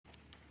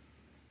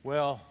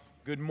Well,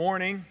 good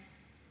morning.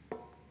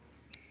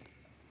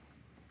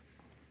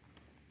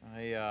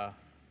 It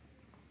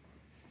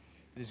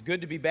is good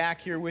to be back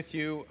here with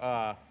you.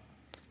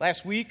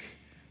 Last week,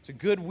 it's a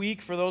good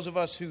week for those of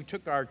us who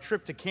took our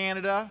trip to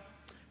Canada.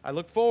 I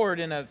look forward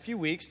in a few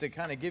weeks to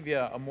kind of give you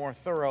a more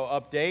thorough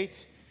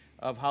update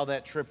of how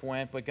that trip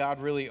went, but God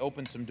really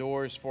opened some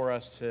doors for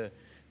us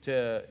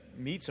to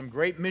meet some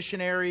great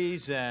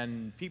missionaries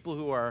and people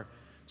who are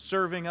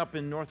serving up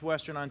in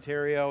northwestern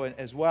Ontario, and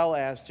as well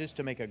as just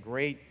to make a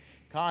great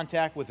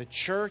contact with a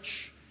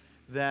church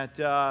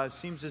that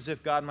seems as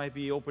if God might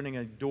be opening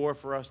a door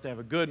for us to have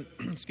a good,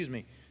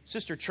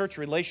 sister church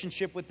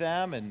relationship with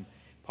them and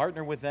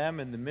partner with them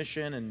in the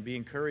mission and be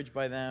encouraged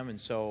by them. And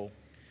so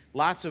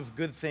lots of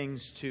good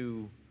things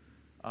to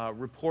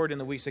report in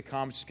the weeks to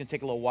come. It's just going to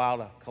take a little while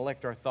to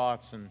collect our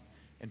thoughts and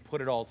put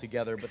it all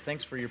together. But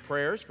thanks for your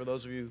prayers, for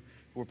those of you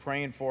who were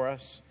praying for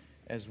us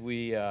as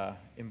we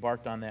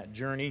embarked on that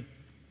journey.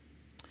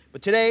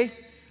 But today,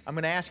 I'm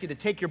going to ask you to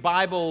take your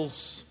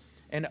Bibles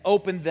and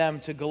open them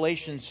to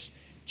Galatians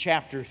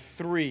chapter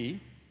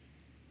 3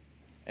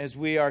 as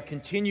we are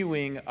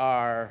continuing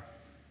our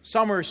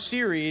summer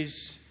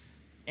series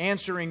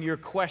answering your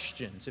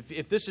questions.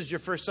 If this is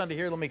your first Sunday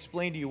here, let me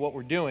explain to you what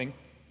we're doing.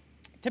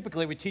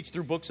 Typically, we teach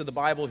through books of the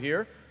Bible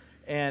here,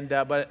 and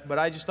but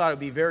I just thought it would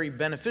be very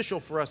beneficial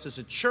for us as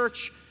a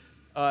church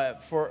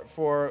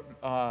for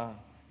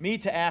me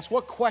to ask,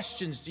 what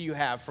questions do you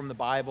have from the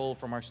Bible,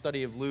 from our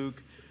study of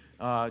Luke,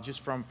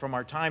 just from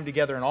our time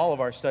together in all of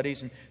our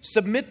studies, and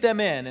submit them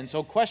in. And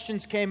so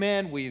questions came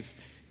in, we've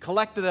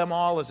collected them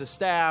all as a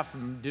staff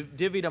and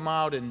divvied them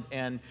out,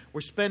 and we're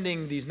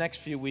spending these next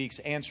few weeks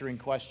answering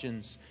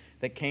questions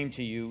that came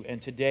to you.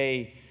 And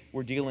today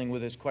we're dealing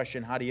with this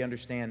question, how do you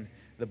understand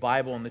the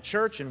Bible and the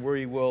church? And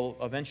we will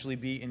eventually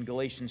be in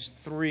Galatians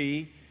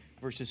 3,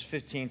 verses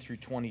 15 through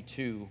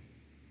 22.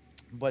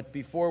 But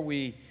before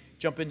we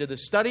jump into the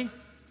study,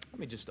 let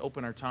me just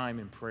open our time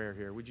in prayer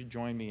here. Would you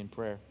join me in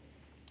prayer?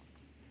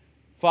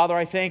 Father,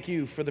 I thank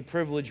you for the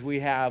privilege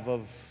we have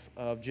of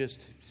just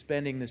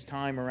spending this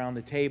time around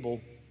the table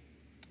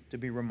to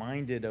be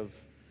reminded of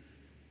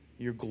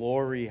your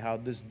glory, how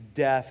this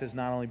death has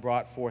not only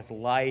brought forth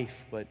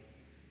life, but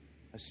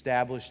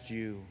established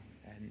you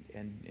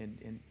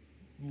and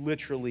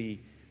literally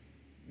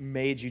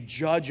made you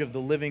judge of the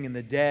living and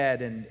the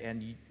dead,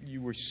 and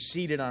you were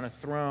seated on a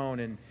throne,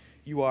 and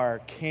you are our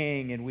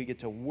King, and we get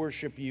to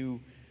worship you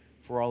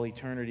for all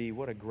eternity.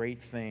 What a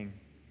great thing.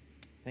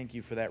 Thank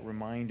you for that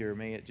reminder.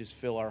 May it just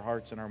fill our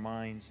hearts and our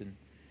minds. And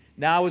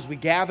now as we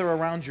gather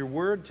around your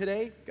word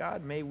today,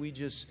 God, may we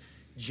just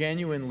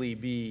genuinely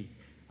be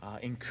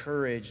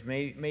encouraged.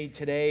 May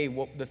today,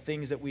 the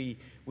things that we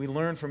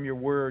learn from your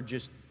word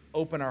just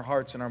open our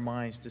hearts and our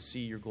minds to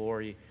see your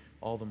glory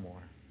all the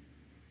more.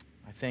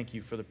 I thank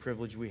you for the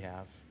privilege we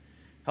have.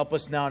 Help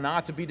us now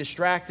not to be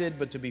distracted,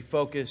 but to be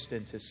focused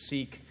and to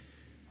seek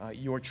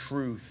your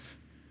truth.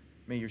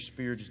 May your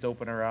Spirit just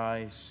open our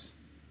eyes,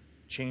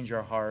 change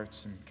our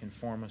hearts, and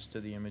conform us to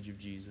the image of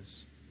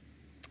Jesus.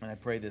 And I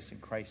pray this in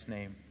Christ's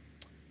name.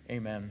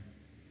 Amen.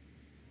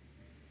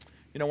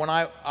 You know, when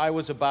I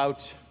was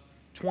about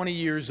 20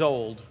 years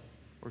old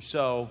or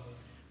so,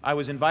 I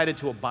was invited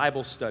to a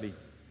Bible study.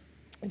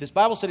 This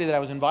Bible study that I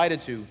was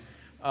invited to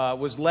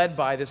was led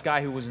by this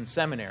guy who was in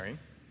seminary.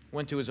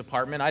 Went to his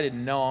apartment. I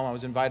didn't know him. I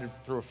was invited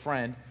through a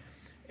friend.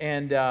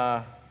 And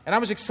I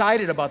was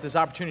excited about this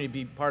opportunity to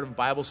be part of a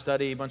Bible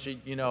study, a bunch of,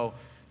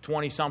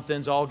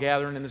 20-somethings all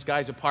gathering in this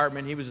guy's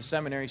apartment. He was a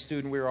seminary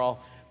student. We were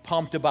all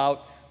pumped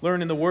about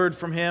learning the Word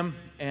from him.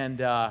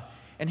 And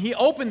he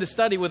opened the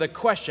study with a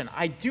question.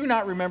 I do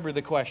not remember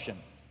the question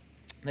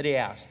that he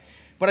asked.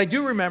 But I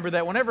do remember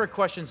that whenever a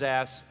question's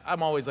asked,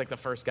 I'm always like the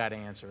first guy to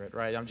answer it,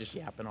 right? I'm just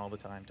yapping all the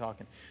time,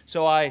 talking.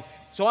 So I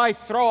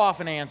throw off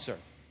an answer.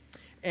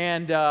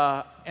 And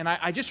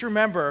I just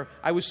remember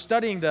I was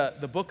studying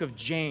the book of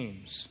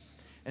James.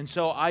 And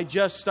so I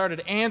just started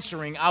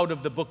answering out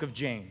of the book of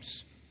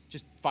James,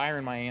 just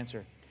firing my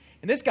answer.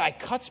 And this guy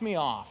cuts me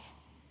off,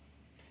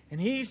 and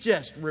he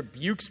just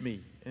rebukes me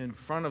in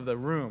front of the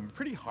room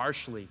pretty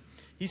harshly.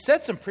 He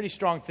said some pretty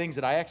strong things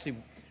that I actually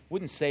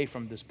wouldn't say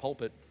from this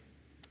pulpit.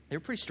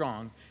 They're pretty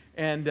strong.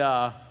 And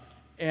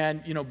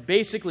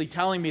basically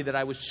telling me that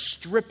I was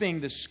stripping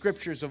the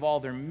scriptures of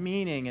all their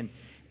meaning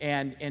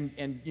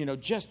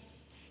and just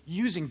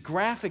using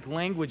graphic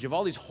language of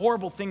all these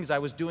horrible things I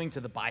was doing to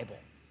the Bible.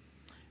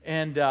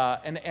 And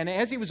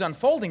as he was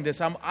unfolding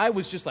this, I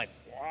was just like,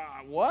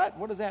 what?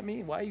 What does that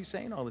mean? Why are you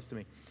saying all this to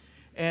me?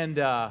 And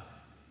my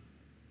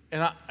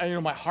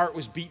heart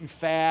was beating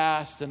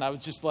fast, and I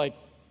was just like,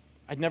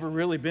 I'd never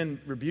really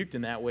been rebuked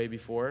in that way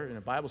before in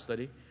a Bible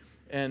study.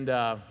 And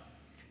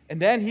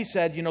then he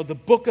said, the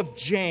book of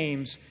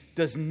James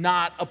does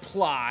not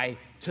apply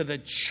to the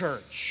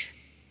church.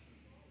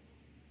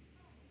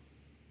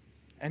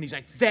 And he's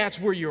like, that's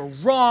where you're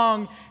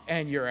wrong,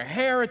 and you're a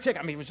heretic.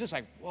 I mean, it was just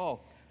like, whoa.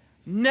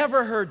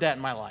 Never heard that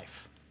in my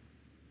life.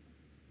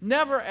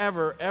 Never,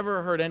 ever,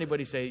 ever heard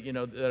anybody say,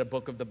 that a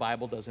book of the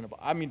Bible doesn't apply.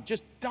 I mean,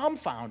 just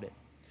dumbfounded.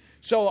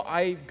 So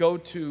I go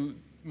to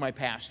my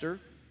pastor,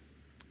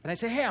 and I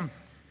say, hey, I'm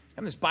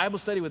having this Bible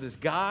study with this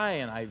guy,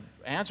 and I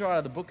answer out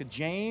of the book of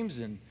James,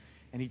 and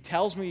he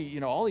tells me,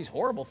 all these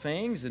horrible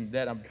things, and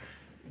that I'm,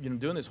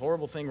 doing this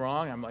horrible thing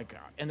wrong. I'm like,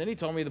 and then he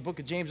told me the book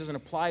of James doesn't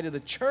apply to the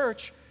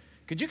church.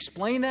 Could you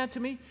explain that to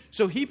me?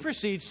 So he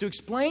proceeds to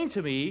explain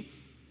to me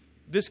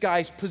this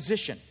guy's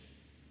position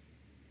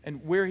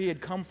and where he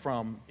had come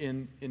from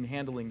in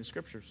handling the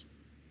Scriptures.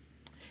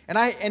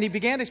 And he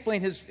began to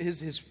explain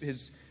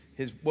his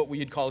what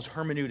we'd call his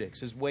hermeneutics,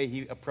 his way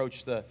he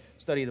approached the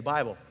study of the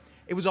Bible.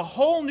 It was a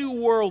whole new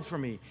world for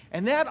me,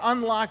 and that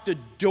unlocked a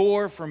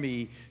door for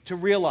me to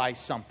realize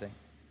something.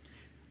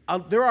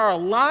 There are a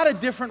lot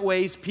of different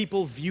ways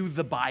people view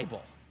the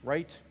Bible,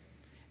 right?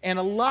 And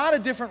a lot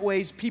of different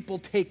ways people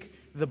take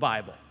the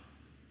Bible.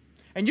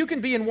 And you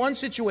can be in one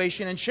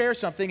situation and share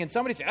something, and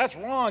somebody says, that's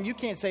wrong, you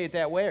can't say it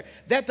that way, or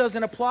that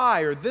doesn't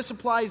apply, or this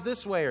applies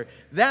this way, or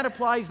that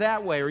applies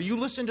that way. Or you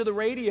listen to the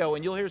radio,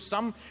 and you'll hear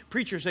some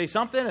preacher say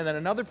something, and then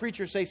another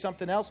preacher say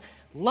something else.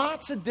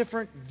 Lots of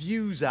different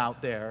views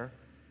out there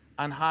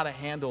on how to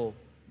handle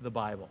the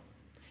Bible.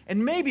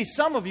 And maybe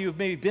some of you have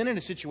maybe been in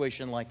a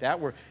situation like that,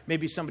 where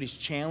maybe somebody's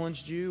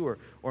challenged you,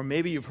 or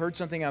maybe you've heard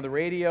something on the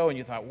radio, and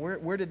you thought,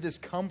 where did this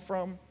come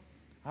from?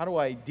 How do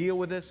I deal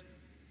with this?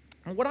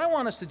 And what I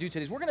want us to do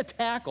today is we're going to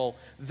tackle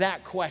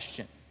that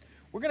question.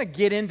 We're going to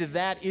get into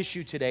that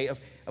issue today of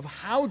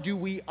how do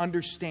we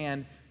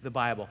understand the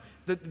Bible.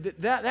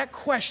 That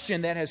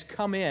question that has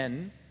come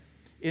in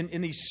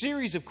these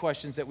series of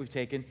questions that we've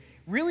taken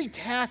really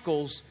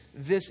tackles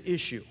this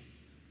issue.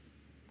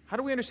 How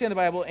do we understand the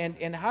Bible,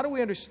 and how do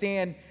we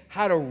understand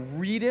how to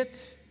read it,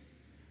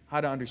 how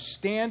to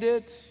understand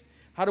it?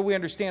 How do we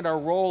understand our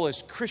role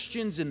as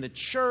Christians in the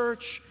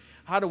church?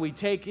 How do we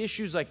take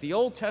issues like the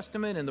Old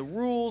Testament and the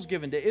rules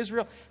given to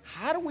Israel?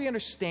 How do we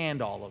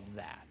understand all of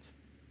that?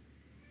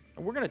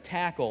 And we're going to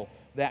tackle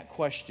that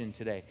question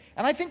today.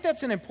 And I think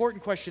that's an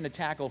important question to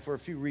tackle for a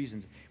few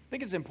reasons. I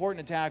think it's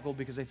important to tackle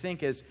because I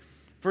think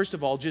first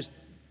of all, just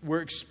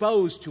we're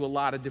exposed to a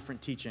lot of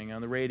different teaching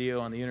on the radio,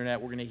 on the internet.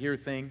 We're going to hear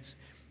things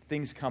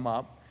come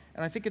up.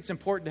 And I think it's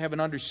important to have an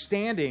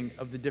understanding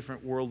of the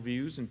different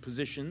worldviews and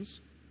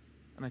positions.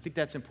 And I think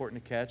that's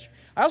important to catch.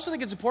 I also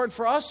think it's important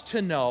for us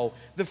to know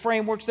the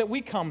frameworks that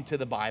we come to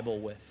the Bible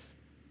with.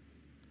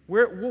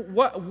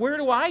 Where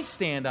do I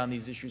stand on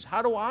these issues?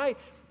 How do I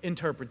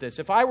interpret this?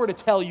 If I were to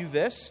tell you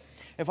this,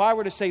 if I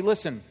were to say,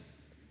 listen,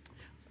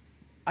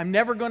 I'm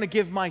never going to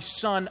give my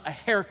son a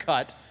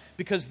haircut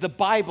because the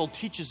Bible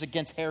teaches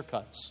against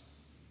haircuts,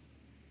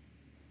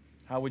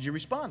 how would you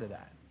respond to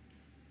that?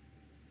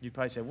 You'd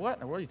probably say,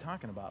 what are you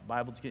talking about?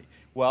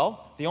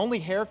 Well, the only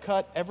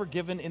haircut ever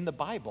given in the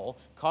Bible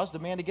caused a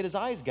man to get his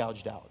eyes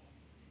gouged out.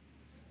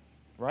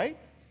 Right?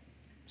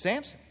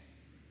 Samson.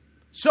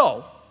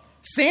 So,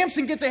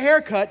 Samson gets a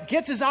haircut,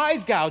 gets his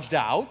eyes gouged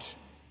out.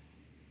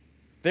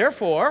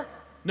 Therefore,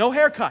 no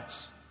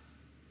haircuts.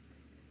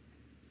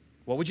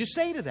 What would you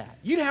say to that?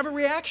 You'd have a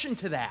reaction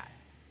to that.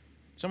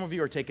 Some of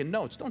you are taking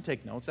notes. Don't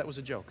take notes. That was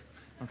a joke.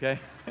 Okay?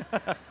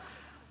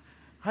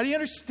 How do you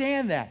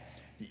understand that?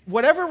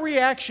 Whatever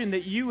reaction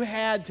that you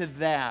had to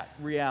that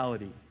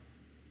reality,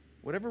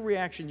 whatever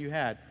reaction you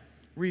had,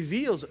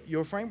 reveals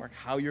your framework,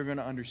 how you're going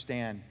to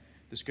understand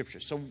the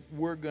Scriptures. So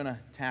we're going to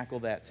tackle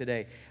that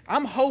today.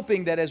 I'm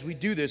hoping that as we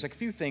do this, like a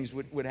few things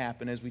would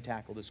happen as we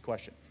tackle this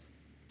question.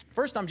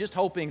 First, I'm just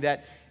hoping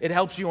that it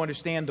helps you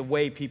understand the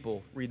way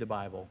people read the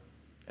Bible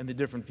and the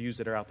different views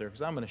that are out there,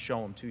 because I'm going to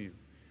show them to you.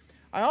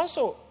 I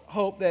also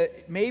hope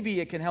that maybe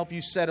it can help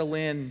you settle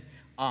in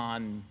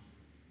on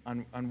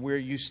where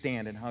you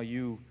stand and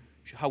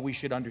how we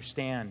should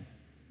understand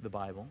the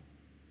Bible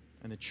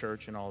and the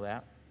church and all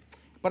that.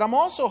 But I'm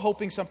also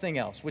hoping something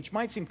else, which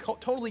might seem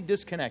totally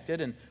disconnected,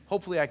 and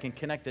hopefully I can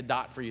connect the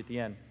dot for you at the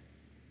end.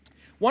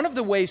 One of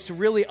the ways to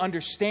really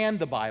understand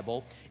the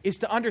Bible is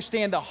to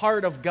understand the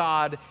heart of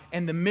God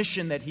and the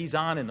mission that He's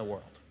on in the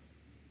world.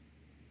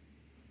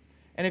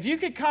 And if you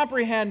could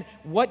comprehend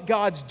what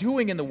God's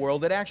doing in the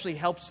world, it actually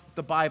helps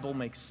the Bible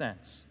make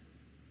sense.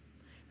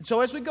 And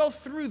so as we go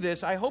through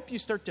this, I hope you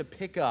start to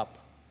pick up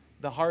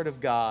the heart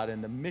of God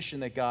and the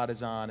mission that God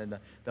is on and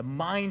the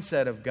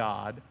mindset of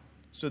God,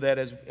 so that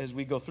as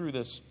we go through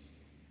this,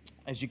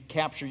 as you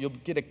capture, you'll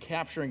get a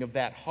capturing of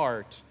that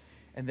heart,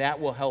 and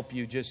that will help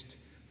you just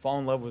fall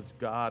in love with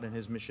God and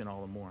His mission all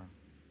the more.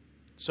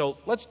 So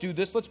let's do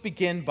this. Let's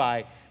begin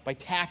by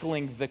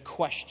tackling the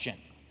question.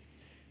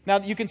 Now,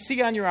 you can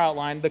see on your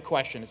outline the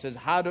question. It says,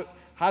 how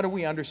do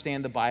we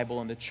understand the Bible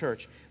and the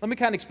church? Let me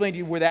kind of explain to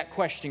you where that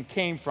question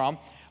came from.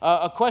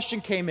 A question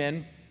came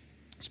in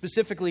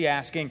specifically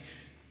asking,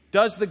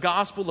 does the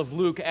Gospel of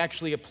Luke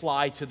actually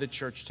apply to the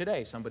church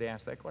today? Somebody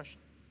asked that question.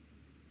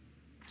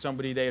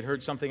 They had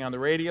heard something on the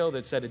radio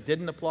that said it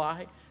didn't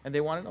apply, and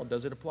they want to know,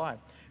 does it apply?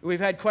 We've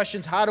had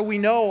questions, how do we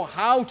know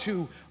how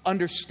to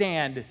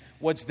understand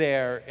what's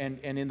there and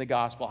in the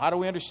gospel? How do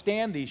we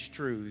understand these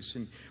truths?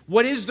 And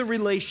what is the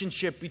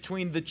relationship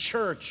between the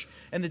church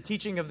and the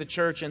teaching of the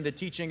church and the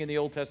teaching in the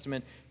Old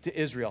Testament to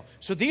Israel?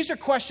 So these are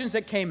questions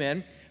that came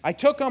in. I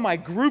took them, I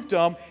grouped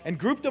them, and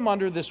grouped them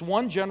under this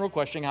one general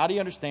question: how do you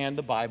understand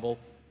the Bible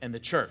and the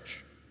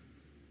church?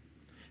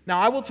 Now,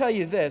 I will tell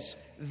you this,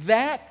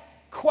 that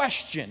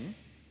question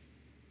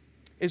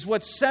is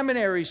what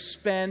seminaries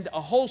spend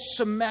a whole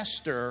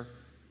semester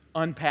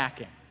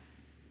unpacking.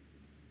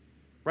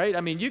 Right?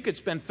 I mean, you could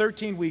spend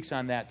 13 weeks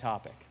on that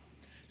topic.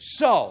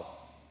 So,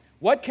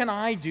 what can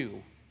I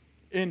do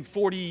in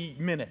 40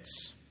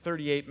 minutes,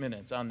 38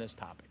 minutes on this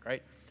topic,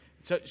 right?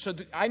 So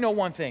I know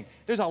one thing.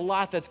 There's a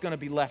lot that's going to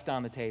be left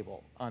on the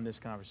table on this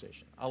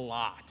conversation. A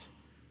lot.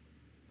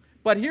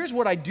 But here's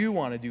what I do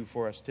want to do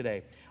for us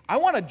today. I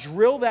want to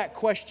drill that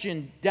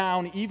question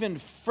down even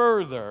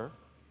further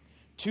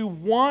to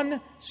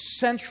one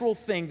central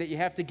thing that you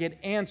have to get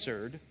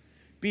answered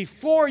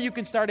before you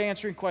can start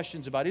answering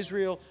questions about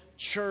Israel,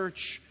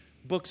 church,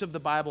 books of the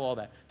Bible, all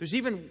that. There's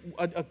even,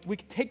 we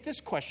can take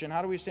this question,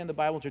 how do we understand the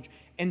Bible and church,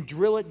 and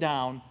drill it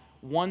down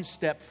one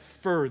step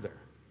further.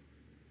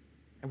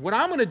 And what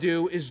I'm going to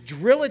do is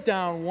drill it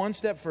down one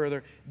step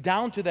further,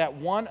 down to that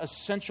one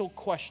essential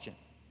question.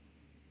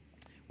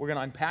 We're going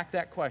to unpack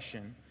that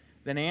question,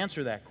 then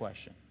answer that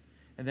question.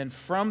 And then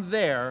from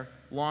there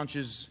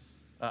launches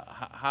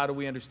how do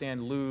we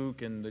understand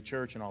Luke and the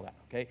church and all that,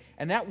 okay?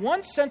 And that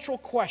one central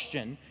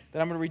question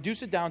that I'm going to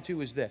reduce it down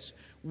to is this: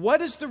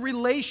 what is the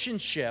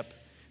relationship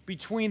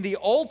between the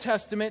Old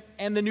Testament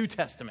and the New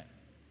Testament?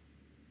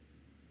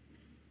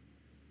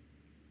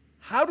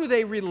 How do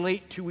they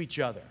relate to each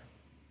other?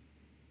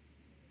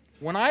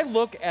 When I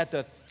look at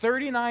the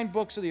 39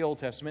 books of the Old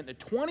Testament, the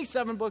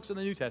 27 books of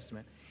the New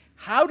Testament,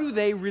 how do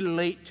they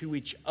relate to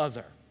each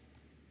other?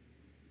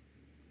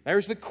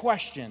 There's the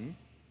question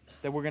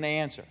that we're going to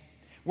answer.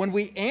 When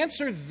we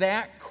answer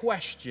that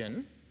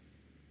question,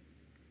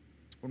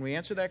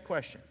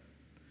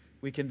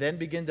 we can then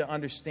begin to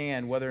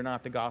understand whether or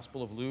not the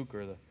Gospel of Luke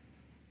or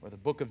the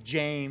book of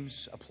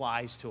James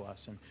applies to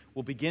us. And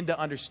we'll begin to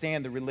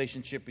understand the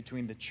relationship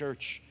between the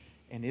church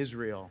and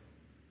Israel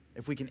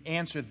if we can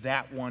answer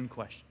that one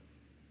question.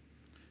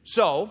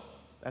 So,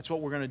 that's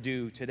what we're going to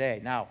do today.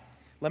 Now,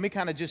 let me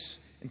kind of just,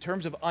 in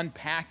terms of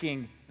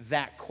unpacking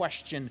that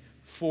question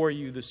for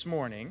you this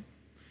morning,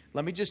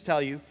 let me just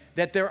tell you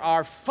that there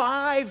are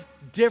 5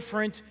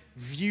 different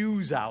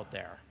views out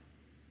there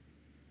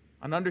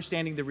on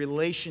understanding the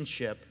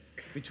relationship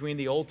between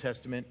the Old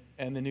Testament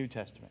and the New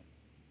Testament.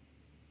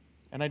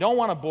 And I don't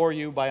want to bore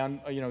you by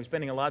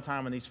spending a lot of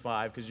time on these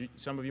 5, because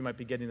some of you might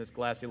be getting this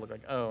glassy look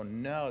like, oh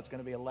no, it's going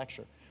to be a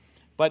lecture.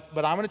 But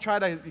I'm going to try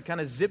to kind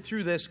of zip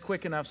through this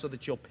quick enough so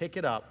that you'll pick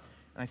it up,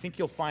 and I think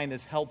you'll find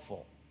this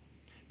helpful.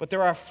 But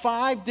there are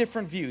 5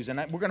 different views, and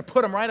we're going to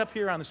put them right up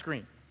here on the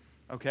screen,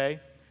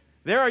 okay?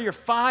 There are your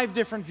 5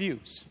 different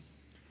views.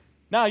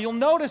 Now, you'll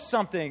notice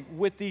something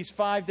with these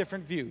 5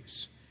 different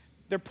views.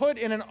 They're put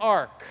in an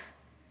arc.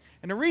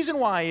 And the reason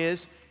why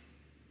is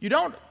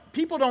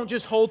people don't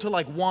just hold to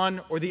like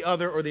one or the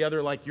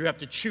other, like you have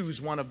to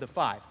choose one of the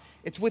 5.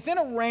 It's within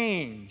a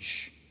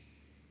range.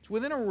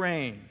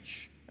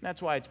 And that's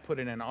why it's put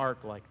in an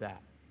arc like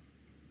that.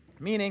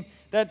 Meaning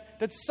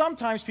that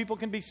sometimes people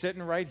can be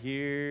sitting right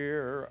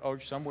here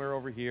or somewhere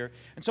over here.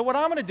 And so what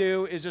I'm going to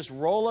do is just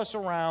roll us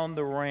around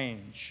the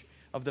range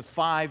of the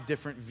 5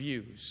 different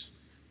views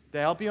to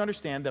help you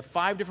understand the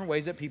 5 different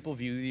ways that people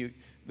view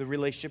the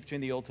relationship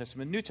between the Old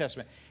Testament and New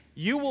Testament.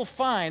 You will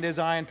find, as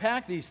I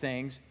unpack these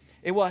things,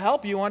 it will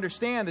help you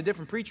understand the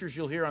different preachers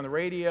you'll hear on the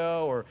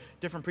radio or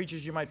different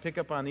preachers you might pick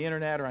up on the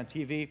internet or on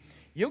TV.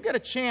 You'll get a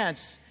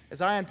chance,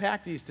 as I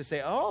unpack these, to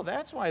say, oh,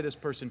 that's why this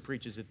person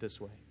preaches it this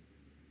way.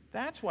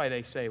 That's why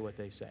they say what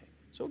they say.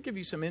 So it'll give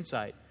you some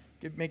insight,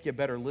 make you a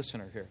better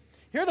listener here.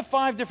 Here are the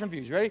 5 different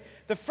views. Ready?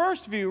 The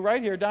first view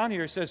right here, down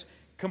here, says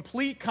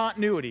complete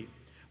continuity.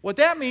 What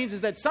that means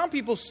is that some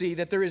people see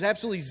that there is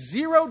absolutely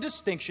zero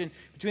distinction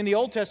between the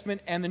Old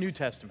Testament and the New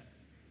Testament.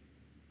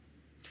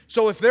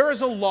 So if there is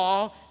a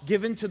law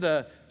given to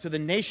the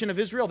nation of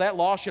Israel, that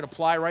law should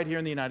apply right here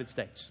in the United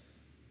States.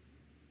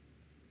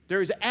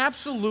 There is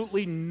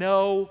absolutely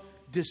no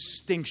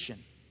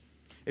distinction.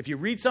 If you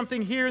read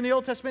something here in the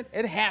Old Testament,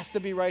 it has to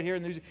be right here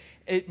in the New Testament.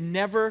 It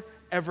never,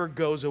 ever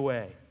goes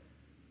away.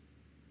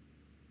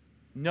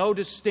 No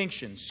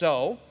distinction.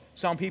 So,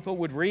 some people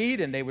would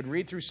read, and they would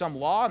read through some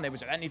law, and they would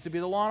say, that needs to be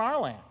the law in our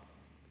land,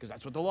 because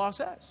that's what the law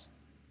says.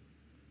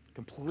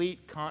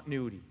 Complete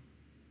continuity.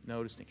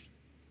 No distinction.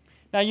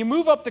 Now, you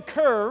move up the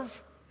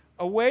curve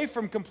away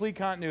from complete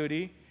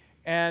continuity,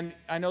 and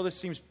I know this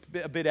seems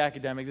a bit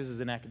academic. This is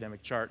an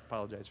academic chart.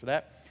 Apologize for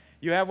that.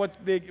 You have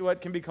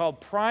what can be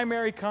called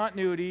primary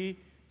continuity,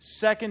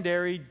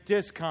 secondary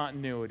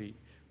discontinuity.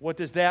 What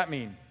does that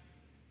mean?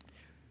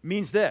 It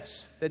means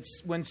this, that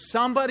when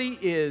somebody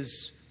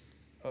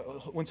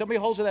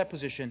holds to that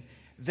position,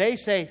 they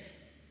say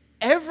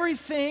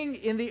everything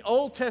in the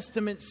Old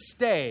Testament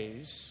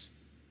stays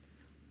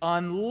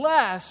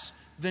unless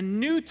the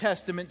New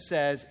Testament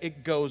says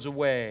it goes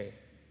away.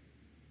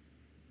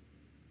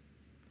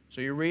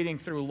 So you're reading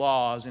through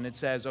laws and it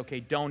says,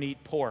 okay, don't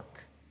eat pork.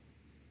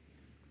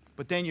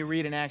 But then you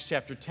read in Acts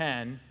chapter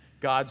 10,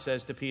 God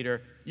says to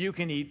Peter, you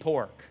can eat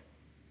pork.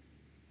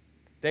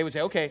 They would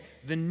say, okay,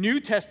 the New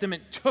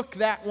Testament took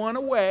that one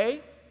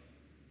away,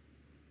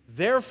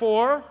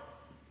 therefore,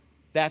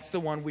 that's the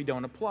one we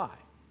don't apply.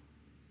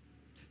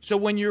 So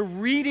when you're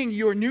reading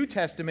your New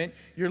Testament,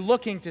 you're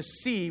looking to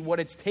see what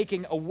it's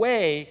taking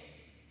away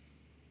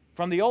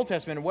from the Old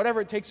Testament. And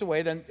whatever it takes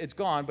away, then it's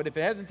gone. But if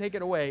it hasn't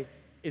taken away,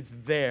 it's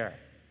there.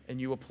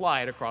 And you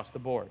apply it across the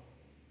board.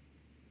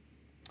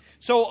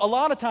 So a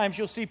lot of times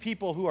you'll see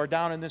people who are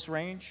down in this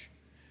range.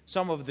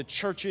 Some of the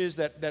churches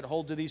that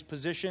hold to these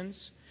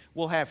positions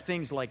will have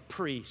things like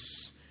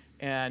priests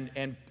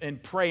and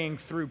praying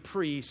through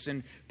priests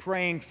and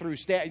praying through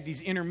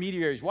these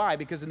intermediaries. Why?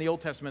 Because in the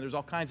Old Testament, there's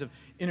all kinds of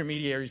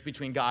intermediaries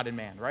between God and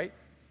man, right?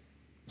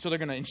 So they're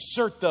going to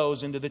insert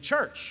those into the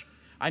church.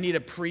 I need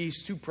a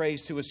priest who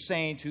prays to a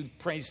saint, who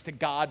prays to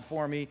God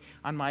for me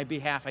on my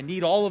behalf. I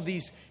need all of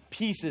these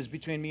pieces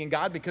between me and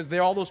God because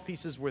all those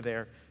pieces were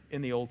there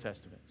in the Old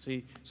Testament.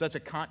 See? So that's a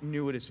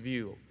continuous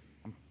view.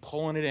 I'm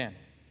pulling it in.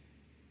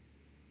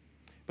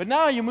 But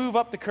now you move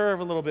up the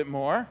curve a little bit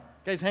more.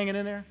 You guys hanging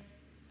in there?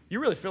 You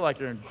really feel like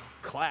you're in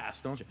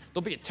class, don't you?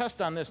 There'll be a test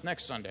on this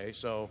next Sunday,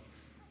 so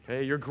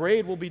okay, your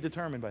grade will be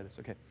determined by this.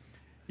 Okay.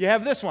 You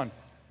have this one,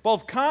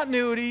 both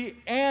continuity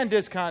and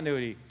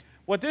discontinuity.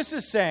 What this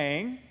is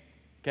saying,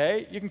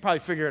 okay, you can probably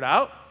figure it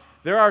out.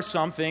 There are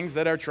some things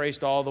that are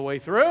traced all the way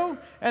through,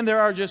 and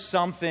there are just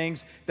some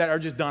things that are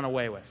just done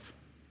away with.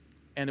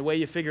 And the way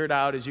you figure it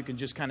out is you can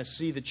just kind of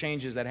see the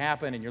changes that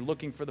happen, and you're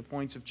looking for the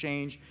points of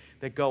change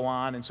that go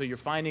on. And so you're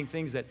finding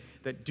things that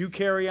do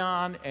carry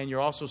on, and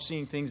you're also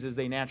seeing things as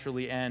they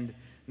naturally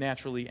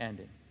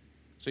ending.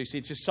 So you see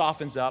it just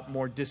softens up,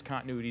 more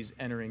discontinuities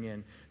entering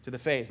in to the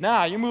phase.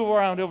 Now you move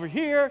around over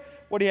here.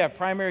 What do you have?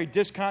 Primary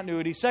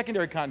discontinuity,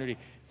 secondary continuity.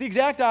 It's the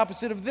exact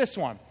opposite of this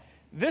one.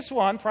 This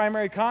one,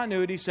 primary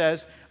continuity,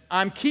 says,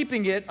 I'm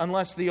keeping it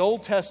unless the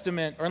Old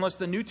Testament, or unless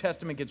the New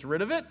Testament gets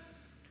rid of it.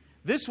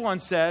 This one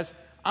says,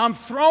 I'm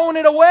throwing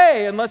it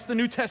away unless the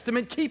New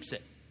Testament keeps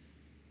it.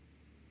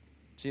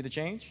 See the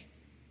change?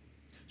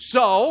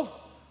 So,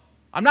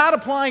 I'm not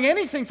applying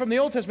anything from the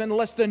Old Testament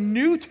unless the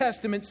New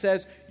Testament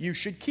says you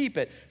should keep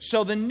it.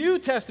 So the New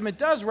Testament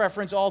does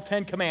reference all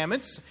 10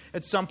 commandments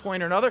at some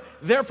point or another.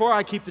 Therefore,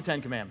 I keep the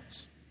 10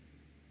 commandments.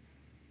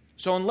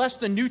 So unless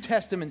the New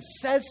Testament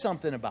says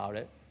something about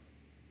it,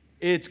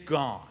 it's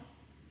gone.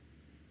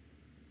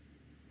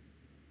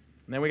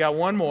 And then we got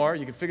one more.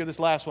 You can figure this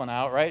last one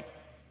out, right?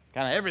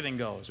 Kind of everything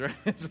goes, right?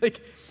 It's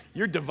like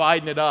you're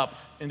dividing it up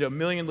into a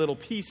million little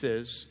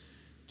pieces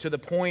to the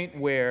point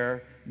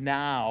where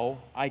now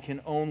I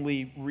can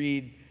only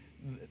read,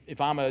 if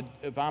I'm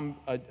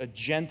a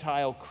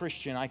Gentile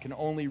Christian, I can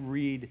only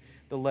read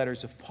the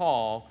letters of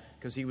Paul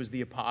because he was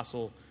the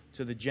apostle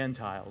to the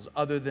Gentiles.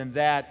 Other than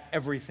that,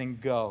 everything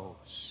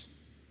goes.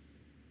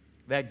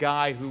 That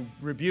guy who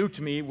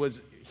rebuked me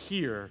was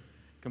here,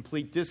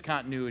 complete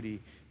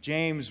discontinuity.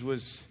 James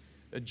was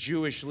a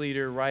Jewish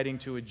leader writing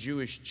to a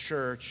Jewish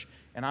church,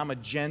 and I'm a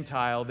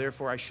Gentile,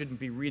 therefore I shouldn't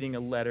be reading a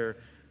letter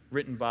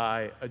written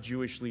by a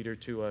Jewish leader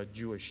to a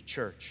Jewish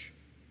church.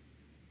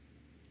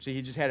 See,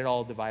 he just had it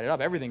all divided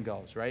up. Everything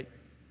goes, right?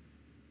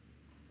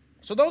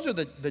 So those are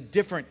the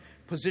different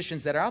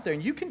positions that are out there,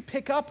 and you can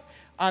pick up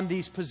on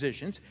these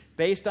positions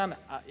based on,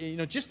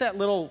 just that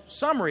little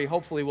summary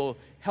hopefully will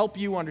help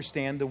you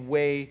understand the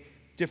way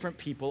different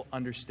people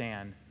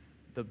understand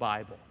the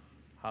Bible,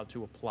 how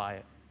to apply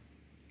it.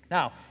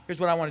 Now, here's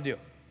what I want to do.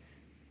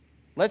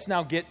 Let's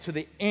now get to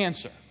the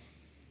answer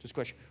to this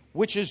question.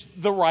 Which is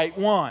the right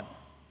one?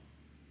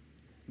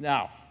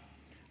 Now,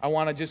 I'm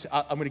going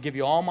to give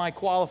you all my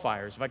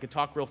qualifiers. If I could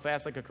talk real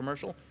fast like a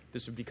commercial,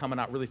 this would be coming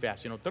out really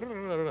fast.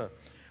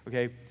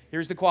 Okay,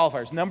 here's the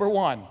qualifiers. Number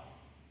one,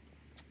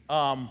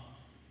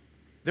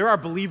 there are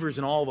believers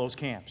in all those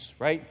camps,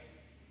 right?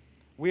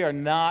 We are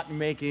not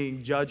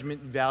making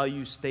judgment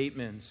value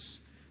statements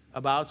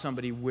about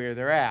somebody where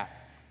they're at.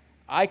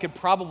 I could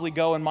probably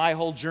go in my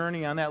whole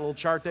journey on that little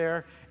chart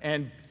there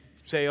and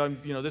say,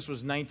 this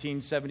was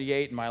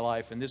 1978 in my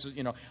life, and this is,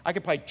 I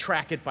could probably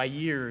track it by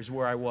years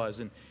where I was,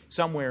 and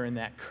somewhere in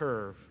that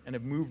curve, and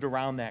have moved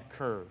around that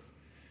curve.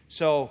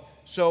 So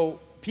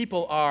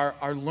people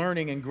are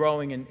learning and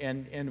growing,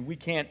 and we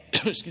can't,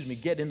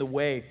 get in the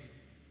way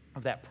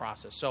of that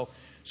process.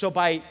 So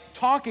by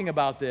talking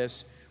about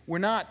this, we're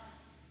not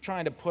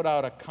trying to put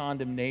out a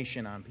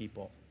condemnation on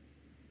people.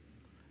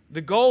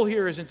 The goal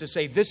here isn't to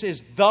say, this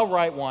is the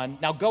right one,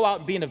 now go out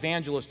and be an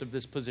evangelist of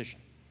this position.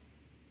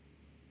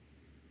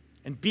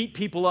 And beat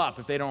people up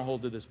if they don't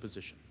hold to this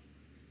position.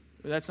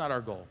 That's not our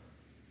goal.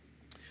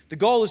 The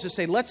goal is to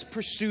say, let's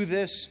pursue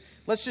this.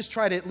 Let's just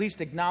try to at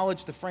least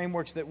acknowledge the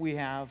frameworks that we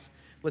have.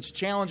 Let's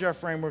challenge our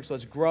frameworks.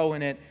 Let's grow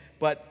in it.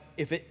 But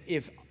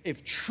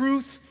if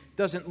truth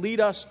doesn't lead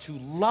us to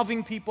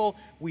loving people,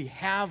 we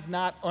have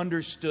not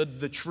understood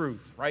the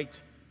truth, right?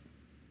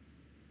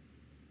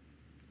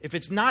 If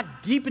it's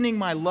not deepening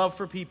my love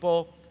for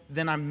people,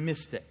 then I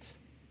missed it.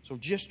 So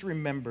just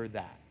remember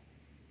that.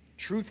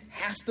 Truth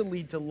has to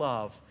lead to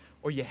love,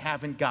 or you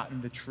haven't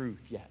gotten the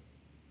truth yet.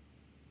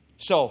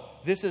 So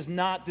this is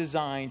not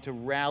designed to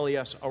rally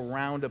us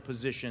around a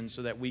position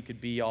so that we could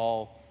be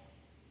all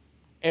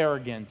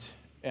arrogant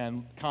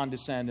and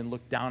condescend and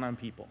look down on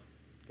people.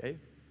 Okay?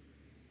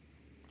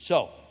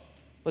 So,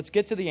 let's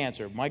get to the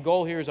answer. My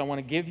goal here is I want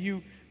to give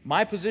you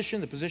my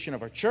position, the position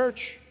of our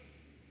church,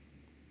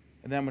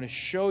 and then I'm going to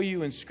show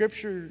you in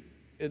Scripture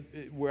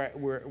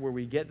where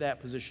we get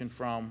that position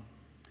from,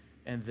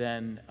 and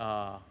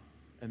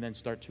then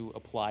start to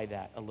apply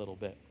that a little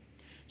bit.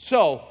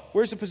 So,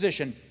 where's the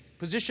position?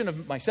 Position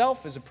of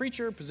myself as a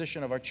preacher,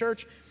 position of our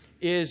church,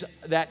 is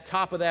that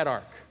top of that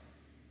arc.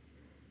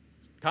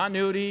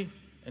 Continuity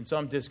and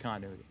some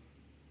discontinuity.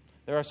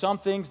 There are some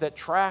things that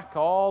track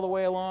all the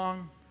way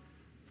along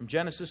from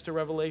Genesis to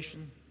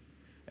Revelation,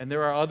 and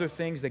there are other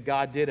things that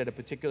God did at a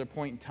particular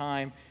point in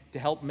time to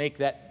help make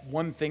that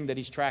one thing that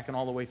He's tracking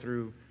all the way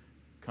through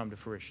come to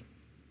fruition.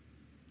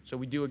 So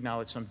we do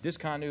acknowledge some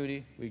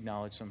discontinuity, we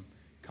acknowledge some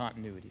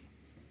continuity.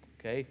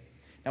 Okay?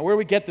 Now where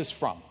we get this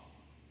from?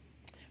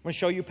 I'm going to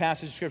show you a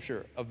passage of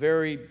Scripture, a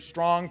very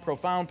strong,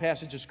 profound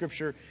passage of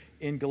Scripture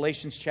in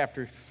Galatians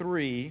chapter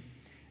 3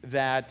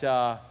 that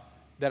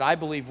I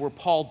believe where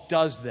Paul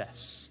does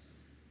this.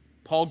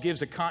 Paul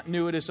gives a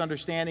continuous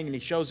understanding, and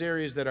he shows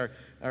areas that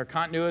are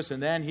continuous,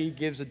 and then he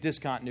gives a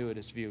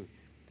discontinuous view.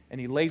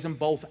 And he lays them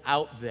both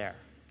out there.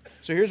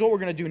 So here's what we're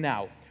going to do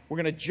now. We're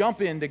going to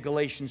jump into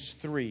Galatians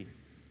 3.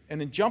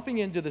 And in jumping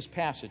into this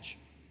passage,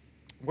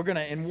 we're going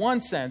to, in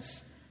one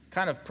sense,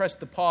 kind of press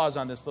the pause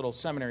on this little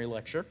seminary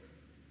lecture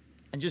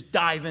and just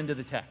dive into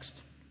the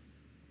text.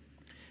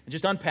 And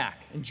just unpack.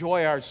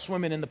 Enjoy our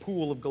swimming in the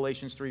pool of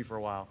Galatians 3 for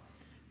a while.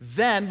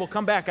 Then we'll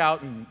come back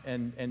out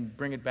and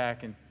bring it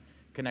back and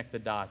connect the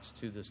dots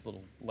to this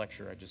little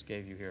lecture I just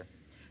gave you here.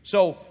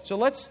 So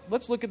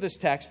let's look at this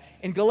text.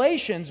 In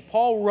Galatians,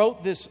 Paul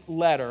wrote this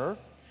letter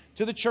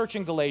to the church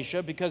in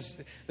Galatia because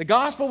the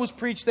gospel was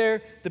preached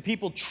there. The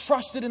people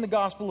trusted in the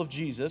gospel of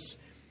Jesus.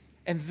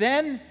 And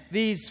then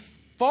these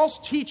false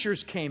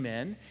teachers came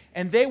in,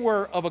 and they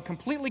were of a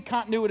completely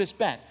continuous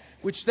bent,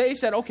 which they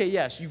said, okay,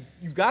 yes,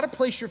 you've got to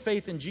place your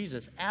faith in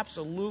Jesus,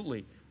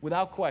 absolutely,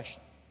 without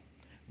question.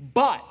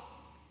 But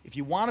if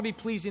you want to be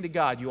pleasing to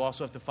God, you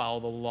also have to follow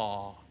the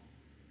law.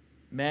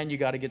 Men, you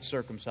got to get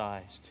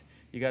circumcised.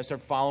 You got to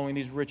start following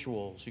these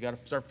rituals. You got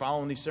to start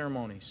following these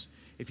ceremonies.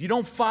 If you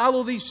don't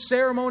follow these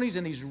ceremonies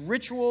and these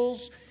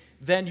rituals,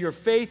 then your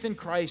faith in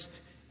Christ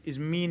is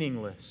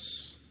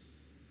meaningless.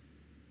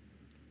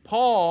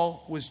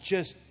 Paul was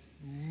just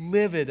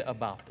livid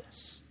about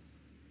this.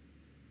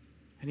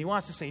 And he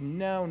wants to say,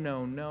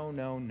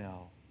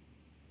 no.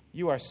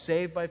 You are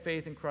saved by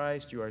faith in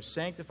Christ. You are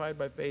sanctified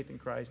by faith in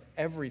Christ.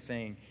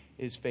 Everything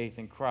is faith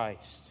in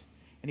Christ.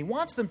 And he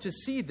wants them to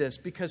see this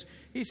because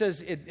he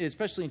says,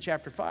 especially in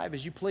chapter 5,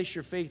 as you place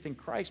your faith in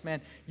Christ,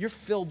 man, you're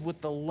filled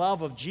with the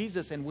love of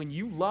Jesus. And when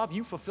you love,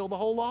 you fulfill the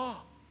whole law.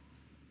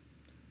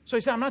 So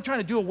he said, I'm not trying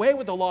to do away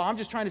with the law. I'm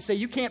just trying to say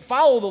you can't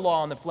follow the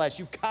law in the flesh.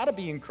 You've got to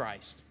be in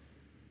Christ.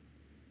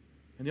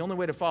 And the only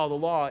way to follow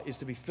the law is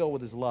to be filled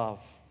with His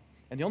love.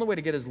 And the only way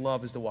to get His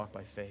love is to walk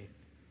by faith.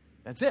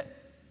 That's it.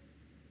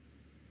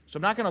 So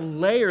I'm not going to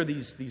layer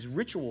these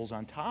rituals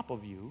on top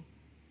of you.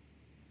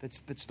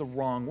 That's the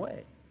wrong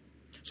way.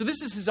 So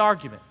this is his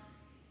argument.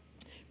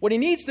 What he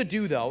needs to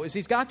do, though, is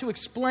he's got to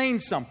explain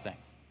something.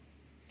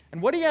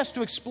 And what he has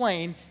to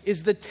explain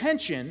is the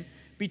tension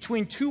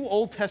between two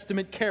Old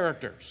Testament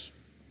characters.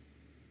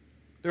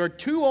 There are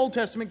two Old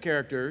Testament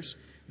characters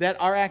that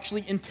are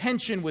actually in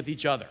tension with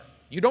each other.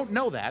 You don't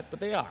know that, but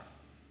they are.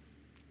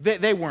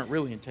 They weren't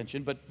really in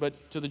tension,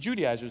 but to the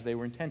Judaizers, they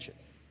were in tension.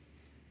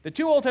 The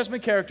two Old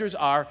Testament characters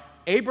are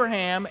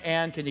Abraham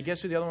and, can you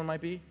guess who the other one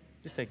might be?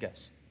 Just take a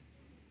guess.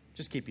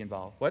 Just keep you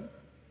involved. What?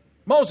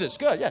 Moses.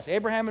 Good, yes,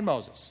 Abraham and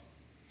Moses.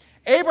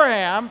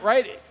 Abraham,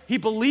 right, he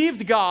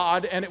believed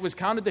God and it was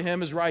counted to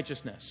him as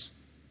righteousness.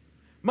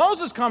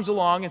 Moses comes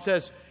along and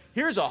says,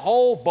 here's a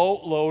whole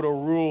boatload of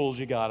rules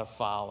you got to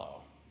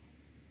follow.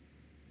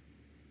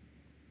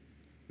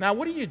 Now,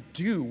 what do you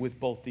do with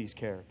both these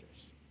characters?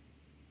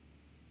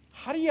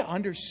 How do you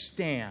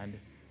understand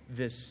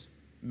this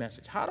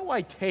message? How do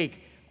I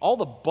take all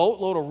the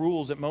boatload of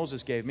rules that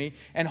Moses gave me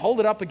and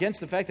hold it up against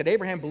the fact that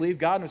Abraham believed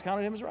God and was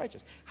counted him as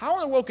righteous? How in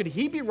the world could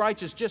he be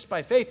righteous just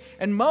by faith?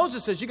 And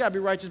Moses says you got to be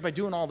righteous by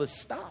doing all this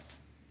stuff.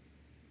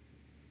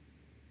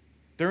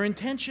 They're in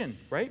tension,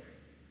 right?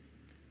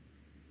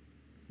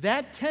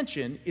 That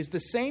tension is the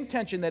same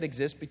tension that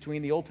exists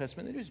between the Old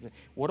Testament and the New Testament.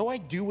 What do I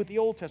do with the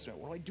Old Testament?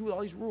 What do I do with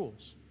all these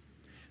rules?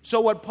 So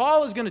what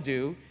Paul is going to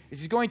do is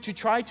he's going to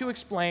try to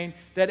explain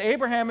that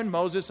Abraham and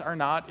Moses are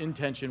not in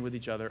tension with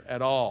each other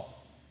at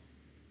all.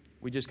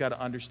 We just got to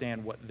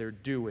understand what they're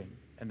doing,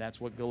 and that's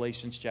what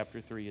Galatians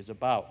chapter 3 is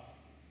about.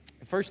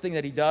 The first thing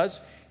that he does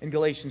in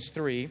Galatians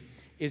 3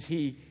 is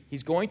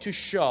he's going to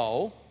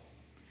show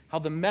how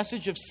the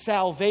message of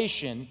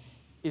salvation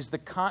is the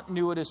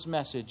continuous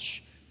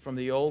message from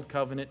the Old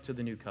Covenant to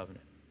the New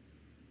Covenant.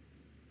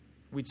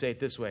 We'd say it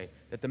this way,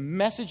 that the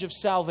message of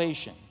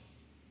salvation,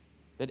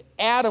 that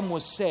Adam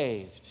was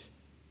saved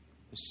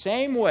the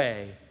same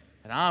way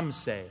that I'm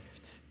saved,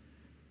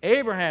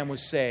 Abraham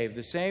was saved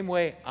the same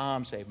way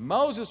I'm saved.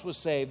 Moses was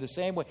saved the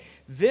same way.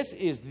 This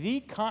is the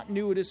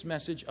continuous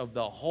message of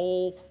the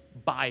whole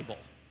Bible.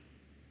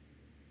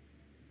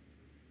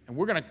 And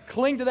we're going to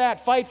cling to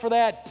that, fight for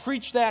that,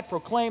 preach that,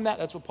 proclaim that.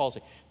 That's what Paul's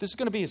saying. This is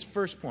going to be his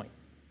first point.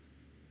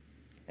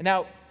 And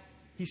now,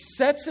 he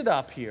sets it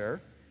up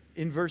here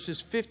in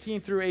verses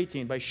 15 through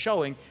 18 by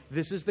showing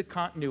this is the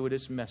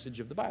continuous message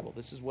of the Bible.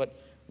 This is what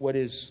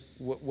is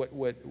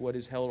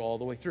held all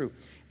the way through.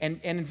 And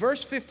in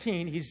verse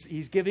 15,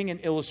 he's giving an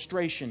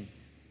illustration.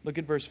 Look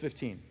at verse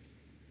 15.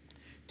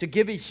 To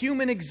give a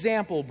human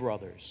example,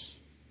 brothers,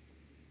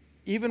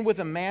 even with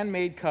a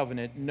man-made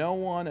covenant, no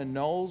one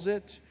annuls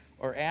it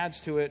or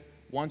adds to it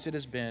once it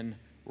has been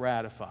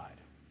ratified.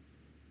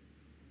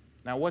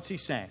 Now, what's he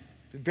saying?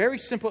 A very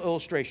simple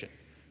illustration.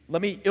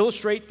 Let me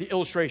illustrate the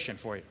illustration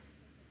for you.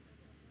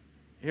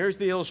 Here's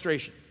the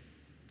illustration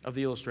of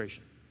the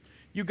illustration.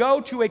 You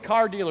go to a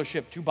car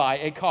dealership to buy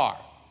a car.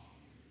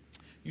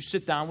 You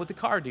sit down with the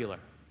car dealer.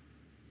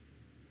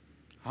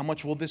 How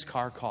much will this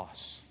car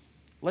cost?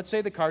 Let's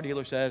say the car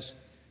dealer says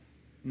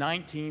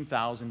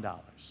 $19,000.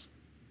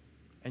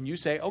 And you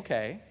say,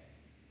 okay,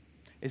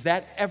 is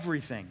that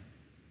everything?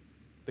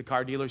 The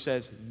car dealer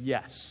says,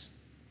 yes.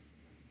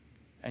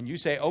 And you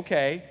say,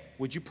 okay,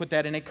 would you put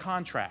that in a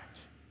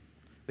contract?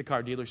 The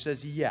car dealer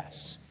says,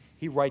 yes.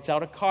 He writes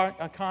out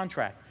a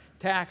contract.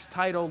 Tax,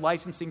 title,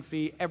 licensing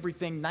fee,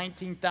 everything,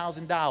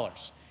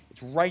 $19,000.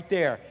 It's right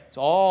there. It's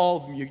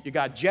all, you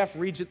got Jeff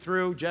reads it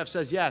through. Jeff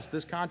says, yes,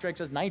 this contract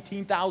says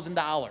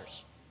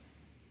 $19,000.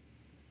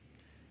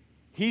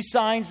 He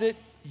signs it,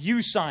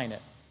 you sign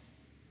it.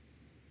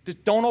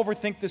 Just don't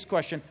overthink this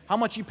question. How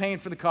much are you paying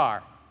for the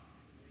car?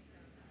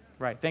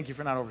 Right, thank you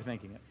for not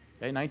overthinking it.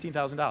 Okay,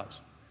 $19,000.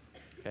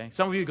 Okay,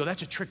 some of you go,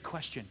 that's a trick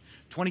question.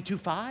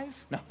 $22,500?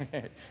 No,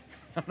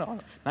 no,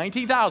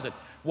 $19,000.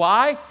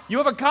 Why? You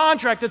have a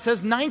contract that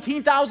says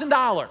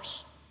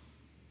 $19,000.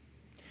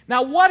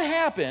 Now, what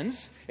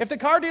happens if the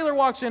car dealer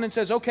walks in and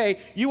says, okay,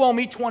 you owe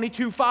me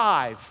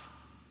 $22,500?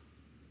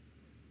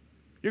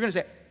 You're going to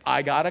say,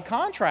 I got a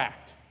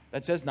contract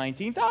that says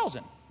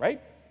 $19,000,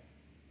 right?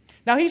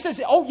 Now, he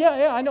says, oh,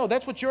 yeah, I know,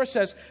 that's what yours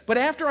says. But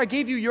after I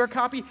gave you your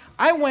copy,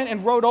 I went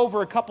and wrote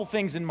over a couple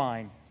things in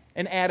mine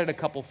and added a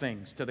couple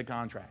things to the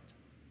contract.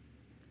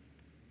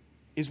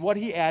 Is what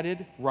he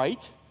added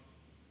right?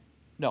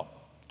 No.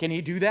 Can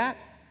he do that?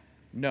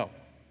 No.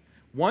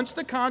 Once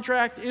the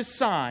contract is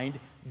signed,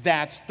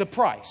 that's the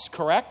price,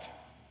 correct?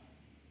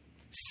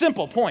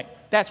 Simple point.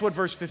 That's what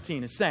verse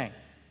 15 is saying.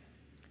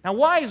 Now,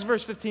 why is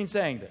verse 15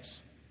 saying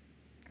this?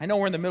 I know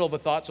we're in the middle of a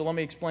thought, so let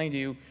me explain to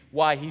you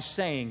why he's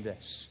saying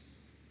this.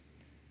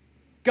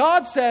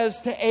 God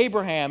says to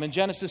Abraham in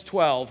Genesis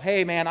 12,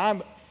 hey, man,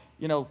 I'm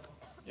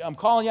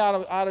calling you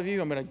out of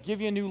you. I'm going to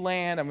give you a new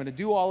land. I'm going to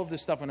do all of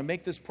this stuff. I'm going to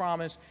make this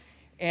promise.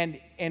 And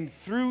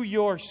through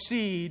your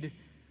seed,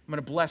 I'm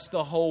going to bless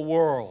the whole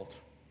world.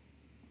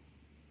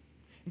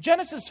 In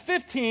Genesis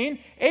 15,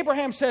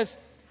 Abraham says,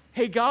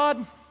 hey,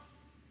 God,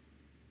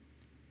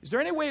 is there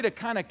any way to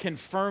kind of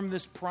confirm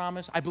this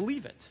promise? I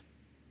believe it.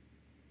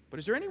 But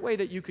is there any way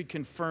that you could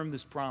confirm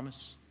this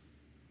promise?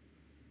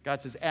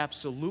 God says,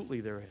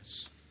 absolutely there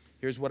is.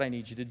 Here's what I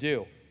need you to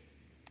do.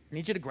 I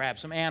need you to grab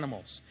some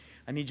animals.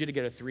 I need you to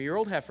get a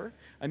 3-year-old heifer.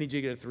 I need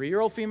you to get a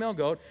 3-year-old female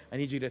goat. I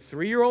need you to get a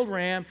 3-year-old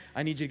ram.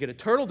 I need you to get a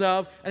turtle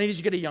dove. I need you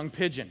to get a young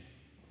pigeon.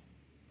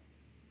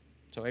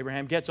 So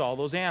Abraham gets all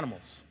those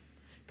animals.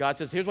 God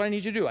says, here's what I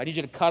need you to do. I need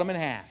you to cut them in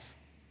half.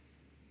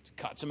 So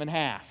cuts them in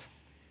half.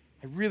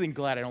 I'm really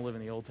glad I don't live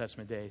in the Old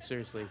Testament days.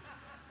 Seriously.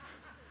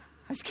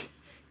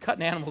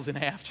 Cutting animals in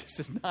half just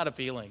is not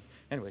appealing.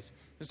 Anyways,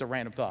 just a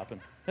random thought. But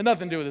it had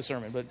nothing to do with the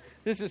sermon. But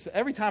this is,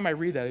 every time I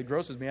read that, it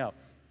grosses me out.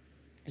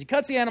 He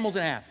cuts the animals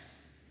in half.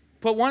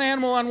 Put one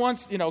animal on one,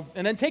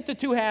 and then take the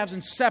two halves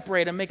and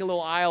separate them, make a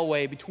little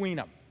aisleway between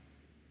them.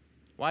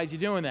 Why is he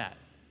doing that?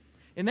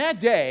 In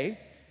that day,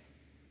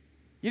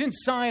 you didn't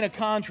sign a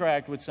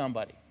contract with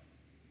somebody.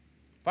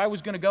 If I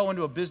was going to go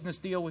into a business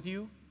deal with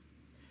you,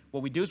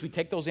 what we do is we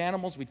take those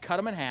animals, we'd cut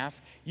them in half.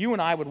 You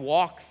and I would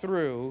walk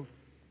through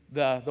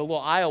the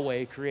little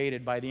aisleway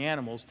created by the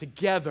animals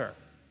together.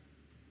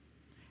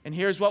 And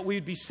here's what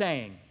we'd be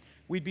saying.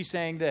 We'd be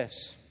saying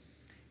this.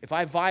 If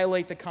I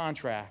violate the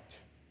contract,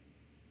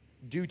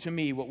 do to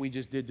me what we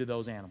just did to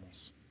those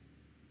animals.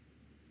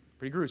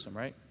 Pretty gruesome,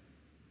 right?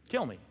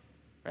 Kill me.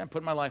 Right? I'm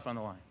putting my life on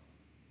the line.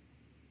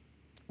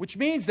 Which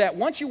means that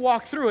once you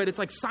walk through it, it's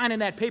like signing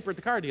that paper at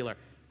the car dealer.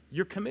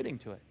 You're committing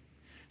to it.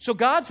 So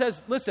God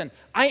says, listen,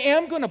 I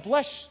am going to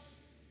bless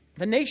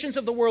the nations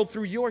of the world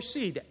through your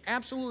seed.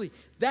 Absolutely.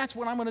 That's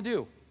what I'm going to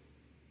do.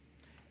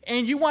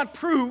 And you want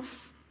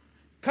proof?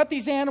 Cut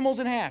these animals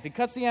in half. He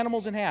cuts the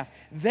animals in half.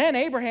 Then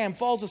Abraham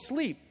falls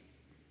asleep.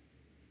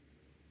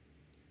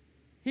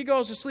 He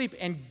goes to sleep,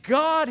 and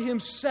God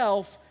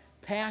himself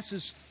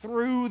passes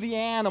through the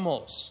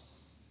animals.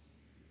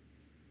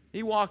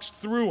 He walks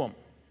through them.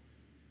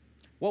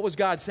 What was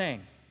God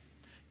saying?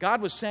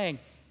 God was saying,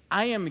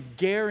 I am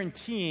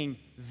guaranteeing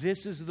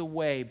this is the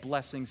way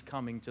blessing's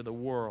coming to the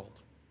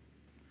world.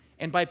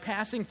 And by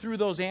passing through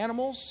those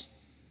animals,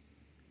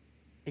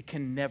 it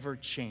can never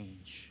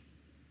change.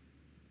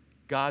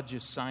 God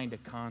just signed a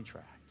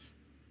contract.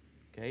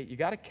 Okay? You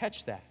got to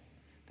catch that.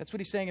 That's what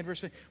he's saying in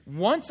verse 5.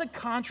 Once a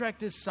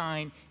contract is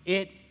signed,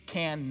 it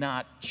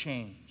cannot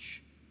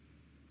change.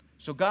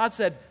 So God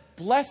said,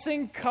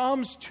 blessing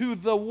comes to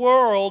the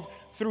world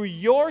through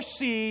your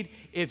seed.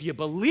 If you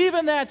believe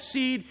in that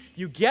seed,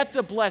 you get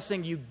the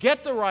blessing, you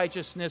get the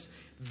righteousness.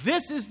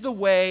 This is the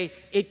way.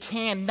 It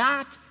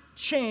cannot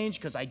change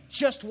because I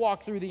just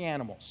walked through the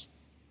animals.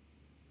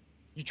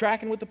 You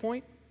tracking with the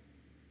point?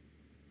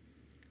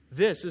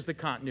 This is the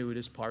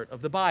continuous part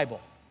of the Bible.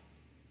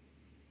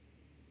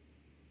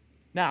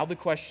 Now the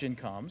question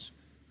comes,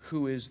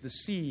 who is the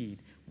seed?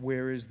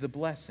 Where is the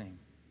blessing?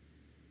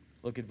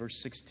 Look at verse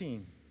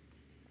 16.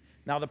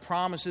 Now the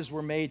promises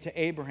were made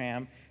to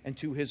Abraham and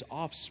to his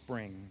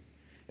offspring.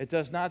 It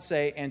does not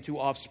say, and to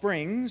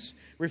offsprings,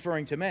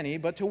 referring to many,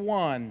 but to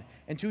one,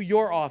 and to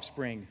your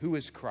offspring, who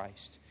is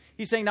Christ.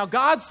 He's saying, now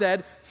God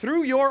said,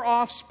 through your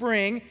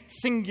offspring,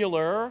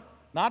 singular,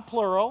 not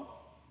plural,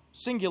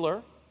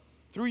 singular,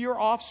 through your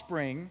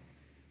offspring,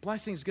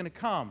 blessing is going to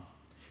come.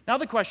 Now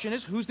the question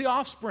is, who's the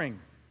offspring?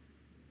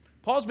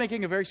 Paul's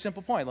making a very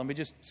simple point. Let me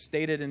just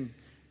state it in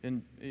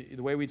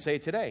the way we'd say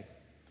it today.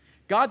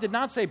 God did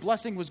not say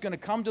blessing was going to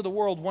come to the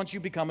world once you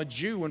become a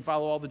Jew and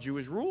follow all the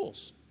Jewish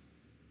rules.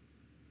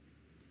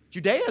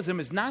 Judaism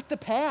is not the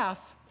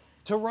path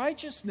to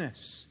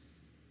righteousness.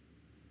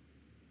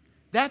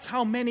 That's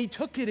how many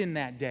took it in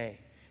that day.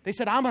 They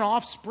said, I'm an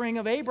offspring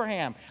of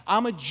Abraham.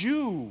 I'm a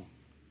Jew.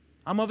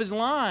 I'm of his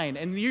line.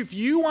 And if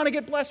you want to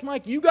get blessed,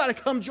 Mike, you got to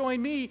come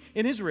join me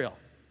in Israel.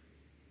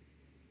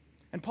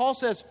 And Paul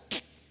says,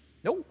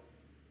 no,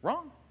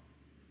 wrong.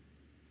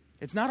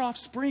 It's not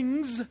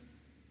offsprings.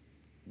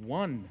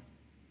 One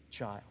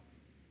child.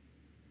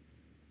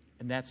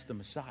 And that's the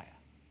Messiah.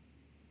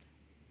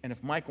 And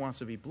if Mike wants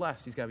to be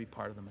blessed, he's got to be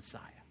part of the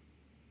Messiah.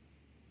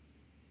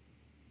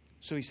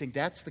 So he's saying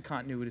that's the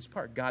continuous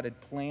part. God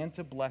had planned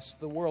to bless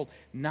the world,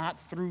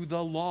 not through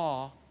the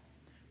law,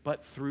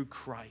 but through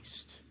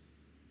Christ.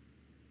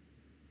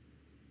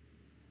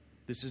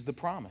 This is the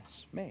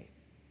promise made.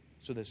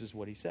 So this is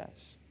what he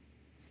says.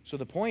 So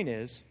the point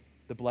is,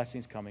 the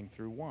blessing's coming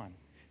through one.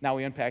 Now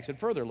he unpacks it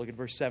further. Look at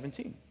verse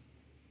 17.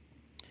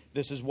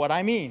 This is what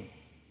I mean.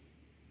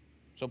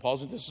 So Paul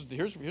says,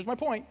 here's my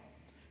point.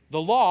 The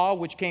law,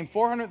 which came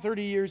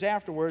 430 years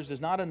afterwards,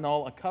 does not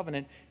annul a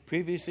covenant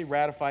previously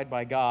ratified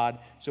by God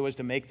so as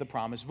to make the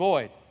promise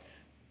void.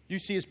 You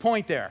see his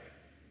point there.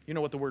 You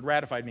know what the word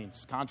ratified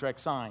means. Contract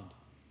signed.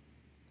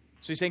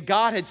 So he's saying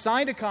God had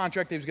signed a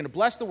contract that he was going to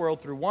bless the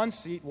world through one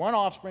seed, one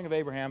offspring of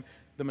Abraham,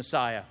 the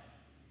Messiah.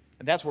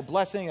 And that's where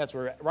blessing, that's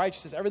where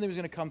righteousness, everything was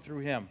going to come through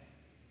him.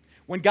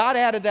 When God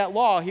added that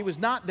law, he was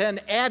not then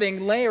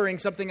layering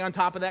something on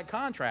top of that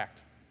contract.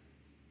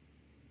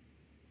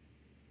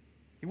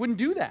 He wouldn't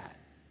do that.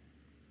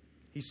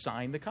 He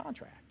signed the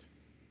contract.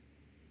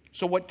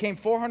 So what came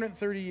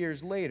 430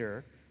 years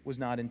later was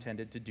not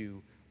intended to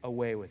do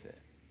away with it.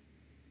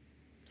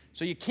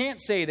 So you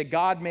can't say that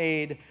God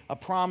made a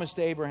promise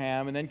to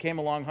Abraham and then came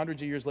along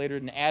hundreds of years later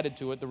and added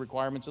to it the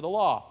requirements of the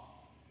law.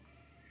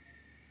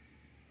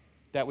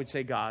 That would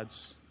say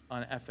God's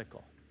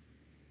unethical.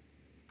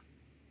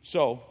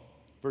 So,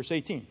 verse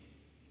 18.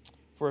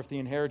 For if the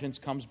inheritance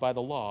comes by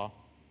the law,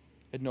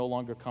 it no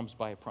longer comes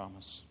by a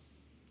promise.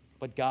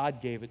 But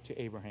God gave it to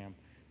Abraham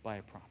by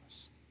a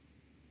promise.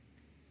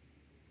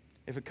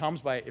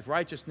 If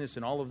righteousness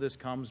and all of this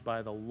comes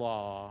by the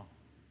law,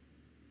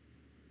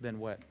 then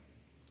what?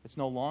 It's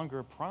no longer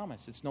a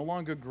promise. It's no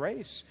longer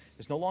grace.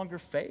 It's no longer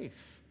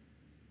faith.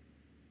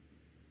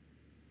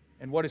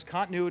 And what is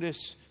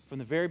continuous from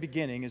the very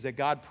beginning is that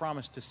God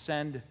promised to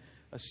send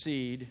a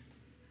seed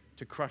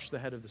to crush the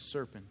head of the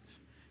serpent.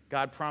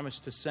 God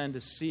promised to send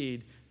a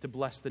seed to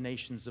bless the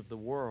nations of the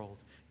world.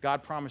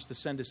 God promised to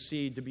send a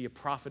seed to be a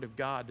prophet of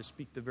God, to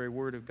speak the very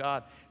word of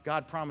God.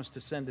 God promised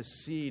to send a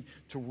seed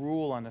to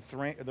rule on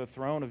the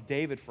throne of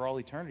David for all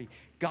eternity.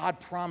 God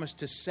promised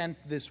to send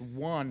this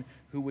one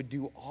who would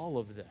do all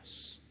of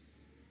this.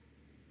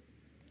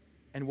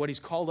 And what he's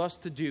called us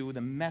to do, the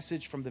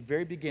message from the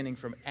very beginning,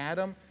 from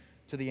Adam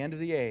to the end of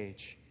the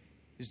age,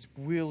 is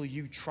will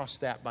you trust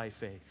that by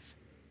faith?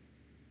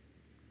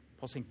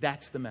 Paul's saying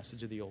that's the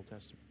message of the Old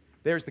Testament.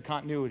 There's the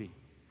continuity.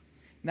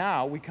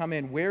 Now we come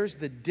in, where's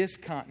the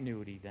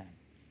discontinuity then?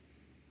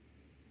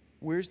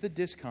 Where's the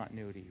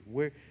discontinuity?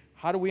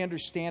 How do we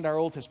understand our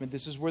Old Testament?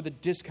 This is where the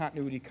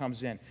discontinuity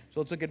comes in. So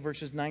let's look at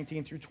verses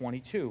 19 through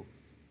 22.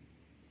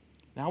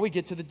 Now we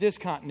get to the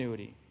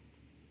discontinuity.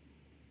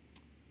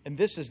 And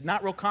this is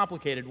not real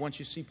complicated once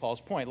you see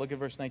Paul's point. Look at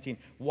verse 19.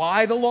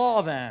 Why the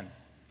law then?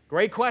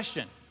 Great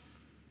question.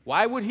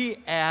 Why would he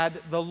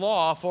add the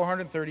law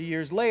 430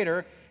 years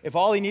later if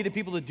all he needed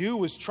people to do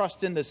was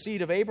trust in the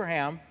seed of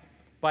Abraham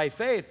by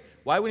faith?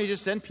 Why wouldn't he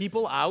just send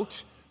people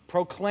out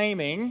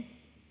proclaiming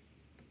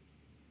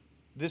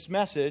this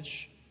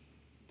message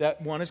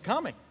that one is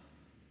coming?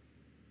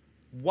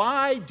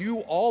 Why do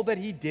all that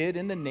he did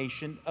in the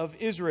nation of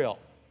Israel?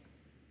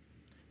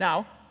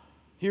 Now,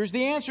 here's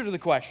the answer to the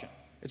question.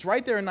 It's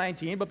right there in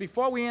 19, but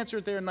before we answer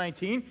it there in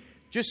 19,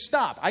 just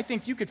stop. I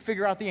think you could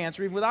figure out the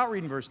answer even without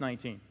reading verse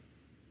 19.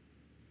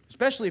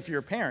 Especially if you're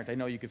a parent, I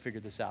know you could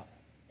figure this out.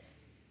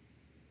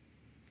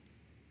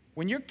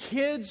 When your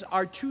kids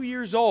are 2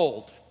 years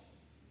old,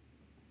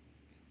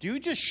 do you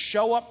just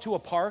show up to a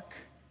park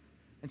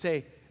and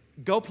say,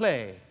 go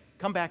play,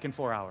 come back in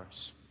 4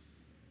 hours?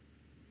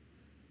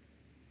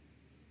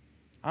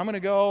 I'm going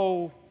to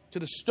go to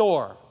the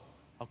store.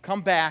 I'll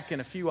come back in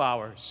a few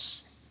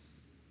hours.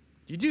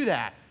 Do you do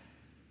that?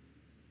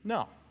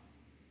 No.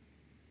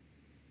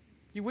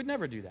 You would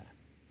never do that.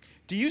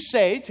 Do you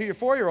say to your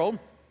 4-year-old,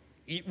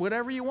 eat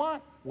whatever you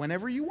want,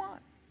 whenever you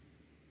want?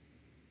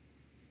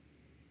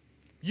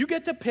 You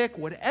get to pick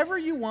whatever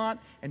you want,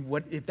 and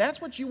if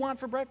that's what you want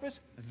for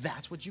breakfast,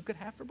 that's what you could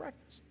have for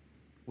breakfast.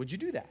 Would you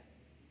do that?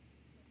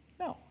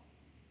 No.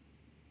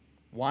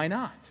 Why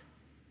not?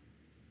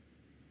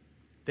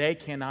 They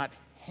cannot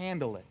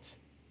handle it.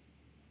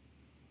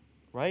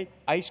 Right?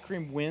 Ice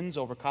cream wins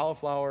over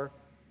cauliflower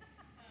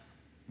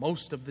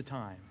most of the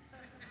time.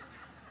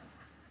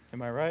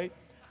 Am I right?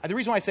 The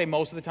reason why I say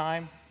most of the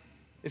time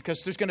is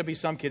because there's going to be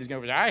some kid who's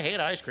going to be, I hate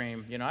ice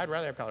cream. I'd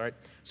rather have cauliflower, right?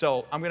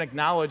 So I'm going to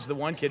acknowledge the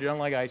one kid who doesn't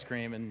like ice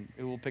cream and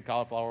who will pick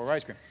cauliflower over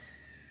ice cream.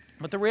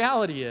 But the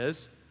reality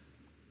is,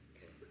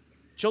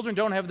 children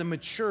don't have the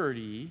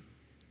maturity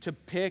to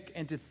pick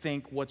and to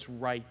think what's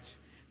right.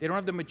 They don't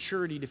have the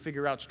maturity to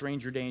figure out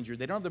stranger danger.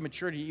 They don't have the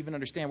maturity to even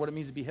understand what it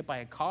means to be hit by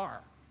a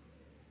car,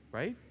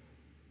 right?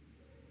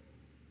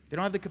 They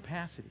don't have the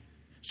capacity.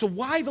 So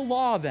why the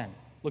law then?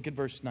 Look at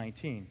verse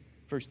 19.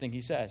 First thing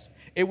he says,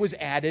 it was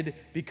added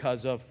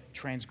because of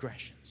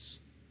transgressions.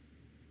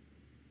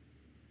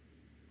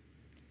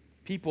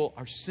 People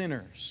are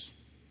sinners.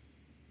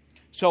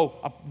 So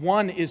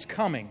one is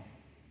coming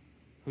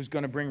who's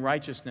going to bring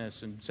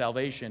righteousness and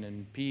salvation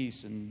and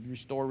peace and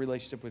restore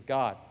relationship with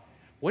God.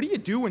 What do you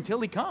do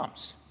until he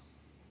comes?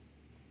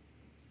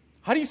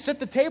 How do you set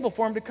the table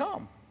for him to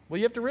come? Well,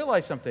 you have to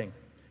realize something.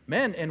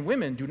 Men and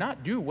women do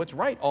not do what's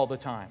right all the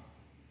time.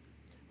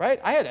 Right?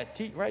 I had to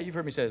teach, right? You've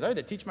heard me say this. I had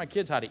to teach my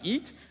kids how to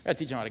eat. I had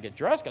to teach them how to get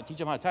dressed. I got to teach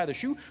them how to tie their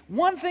shoe.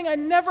 One thing I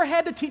never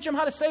had to teach them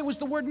how to say was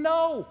the word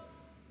no.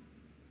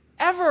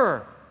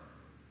 Ever.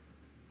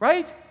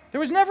 Right? There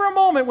was never a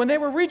moment when they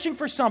were reaching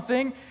for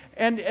something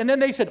and then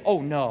they said,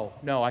 oh, no,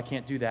 I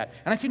can't do that.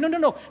 And I said,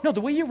 no.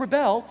 The way you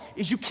rebel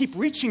is you keep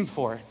reaching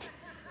for it.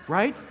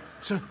 Right?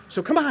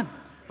 So come on.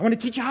 I want to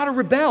teach you how to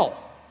rebel.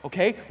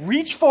 Okay?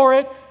 Reach for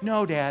it.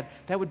 No, Dad,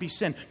 that would be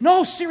sin.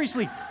 No,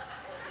 seriously.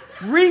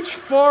 Reach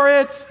for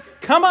it.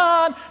 Come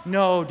on.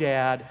 No,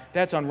 Dad,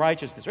 that's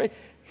unrighteousness, right?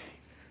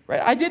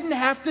 Right? I didn't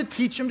have to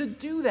teach him to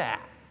do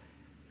that.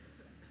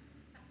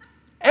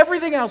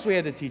 Everything else we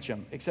had to teach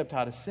him except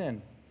how to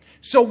sin.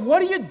 So what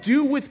do you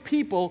do with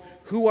people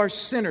who are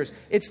sinners?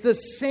 It's the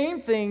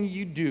same thing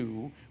you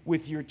do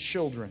with your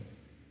children.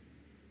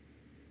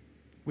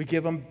 We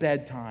give them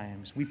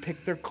bedtimes. We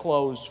pick their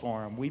clothes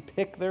for them. We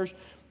pick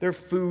their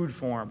food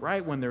for them,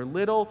 right? When they're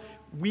little,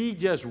 we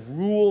just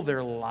rule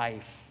their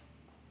life.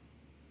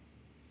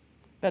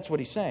 That's what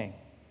he's saying.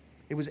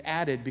 It was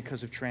added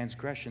because of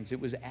transgressions. It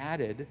was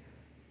added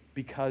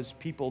because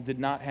people did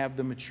not have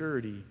the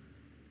maturity,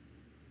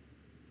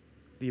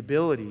 the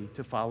ability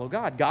to follow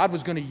God. God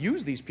was going to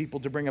use these people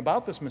to bring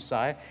about this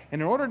Messiah,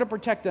 and in order to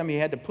protect them, he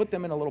had to put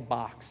them in a little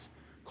box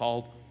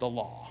called the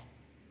law.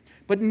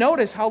 But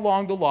notice how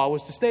long the law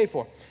was to stay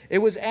for. It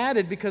was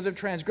added because of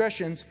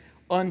transgressions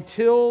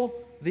until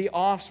the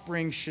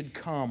offspring should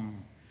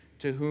come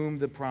to whom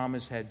the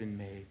promise had been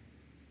made.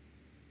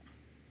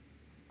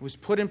 It was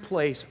put in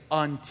place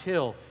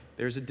until,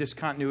 there's a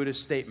discontinuous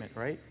statement,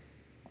 right?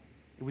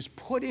 It was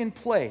put in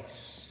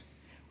place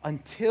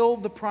until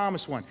the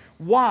promised one.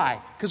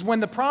 Why? Because when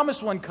the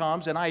promised one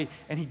comes and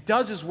he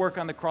does his work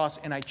on the cross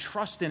and I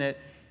trust in it,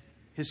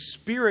 his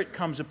Spirit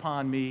comes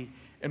upon me.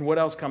 And what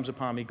else comes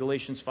upon me?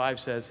 Galatians 5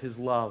 says, his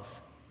love.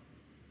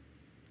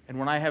 And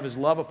when I have his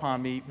love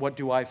upon me, what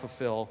do I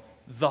fulfill?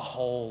 The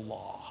whole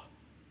law.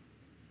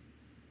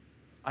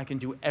 I can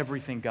do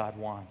everything God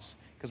wants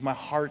because my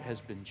heart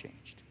has been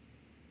changed.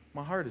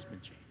 My heart has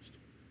been changed.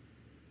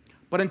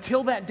 But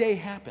until that day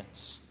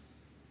happens,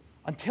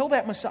 until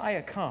that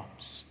Messiah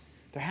comes,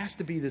 there has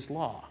to be this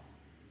law.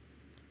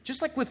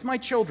 Just like with my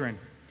children,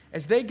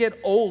 as they get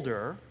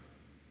older,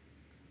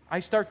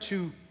 I start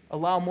to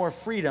allow more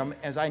freedom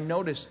as I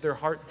notice their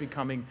heart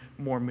becoming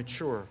more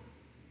mature.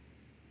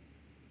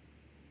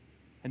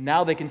 And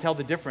now they can tell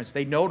the difference.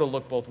 They know to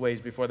look both ways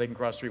before they can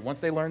cross the street. Once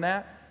they learn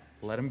that,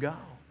 let them go.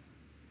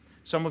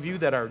 Some of you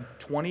that are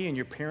 20 and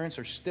your parents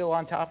are still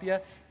on top of you,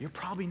 you're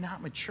probably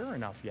not mature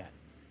enough yet.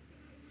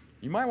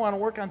 You might want to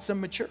work on some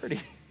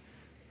maturity.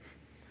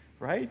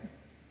 Right?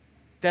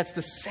 That's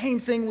the same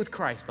thing with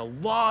Christ. The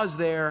law is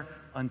there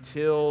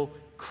until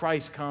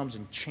Christ comes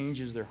and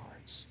changes their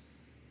hearts.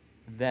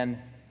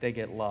 Then they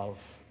get love.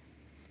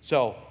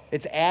 So,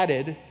 it's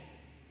added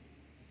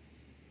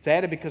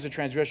because of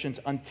transgressions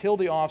until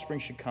the offspring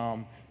should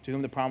come to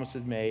whom the promise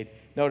is made.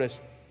 Notice,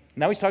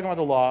 now he's talking about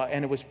the law,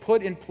 and it was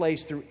put in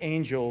place through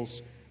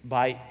angels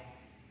by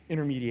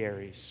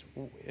intermediaries,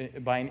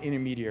 by an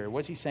intermediary.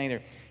 What's he saying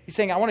there? He's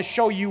saying, I want to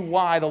show you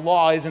why the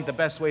law isn't the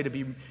best way to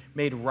be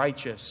made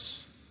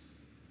righteous.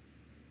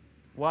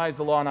 Why is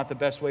the law not the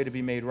best way to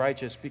be made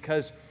righteous?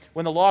 Because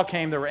when the law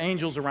came, there were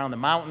angels around the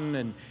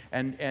mountain,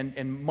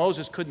 and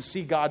Moses couldn't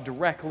see God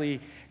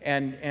directly,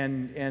 and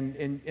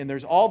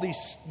there's all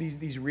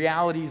these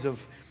realities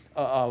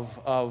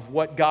of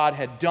what God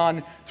had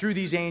done through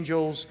these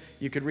angels.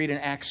 You could read in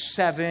Acts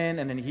 7,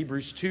 and in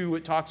Hebrews 2,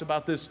 it talks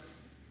about this.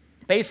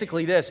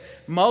 Basically this,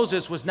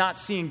 Moses was not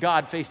seeing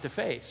God face to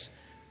face.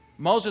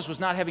 Moses was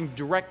not having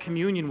direct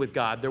communion with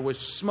God. There was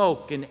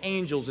smoke and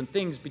angels and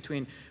things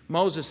between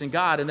Moses and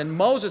God. And then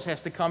Moses has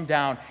to come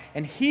down,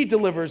 and he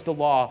delivers the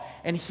law,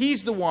 and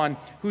he's the one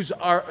who's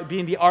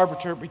being the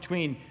arbiter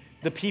between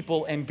the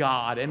people and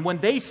God. And when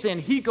they sin,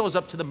 he goes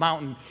up to the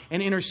mountain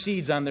and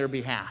intercedes on their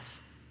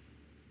behalf.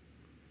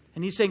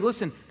 And he's saying,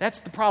 listen, that's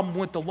the problem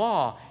with the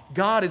law.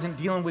 God isn't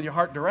dealing with your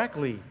heart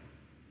directly.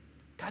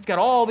 God's got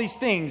all these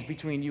things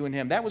between you and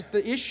him. That was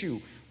the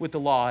issue with the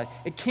law.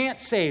 It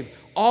can't save.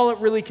 All it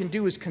really can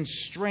do is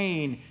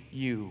constrain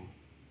you.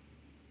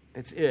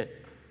 That's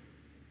it.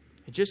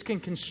 It just can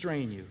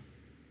constrain you.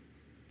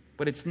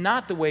 But it's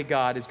not the way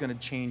God is going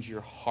to change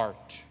your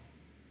heart.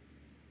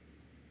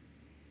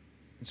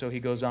 And so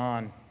he goes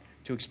on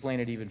to explain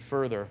it even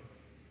further.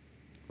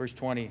 Verse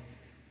 20,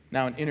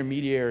 now an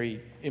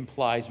intermediary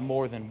implies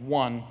more than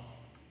one,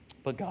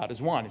 but God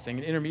is one. He's saying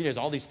an intermediary is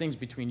all these things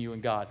between you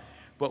and God.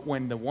 But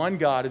when the one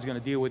God is going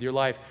to deal with your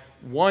life,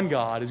 one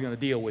God is going to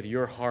deal with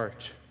your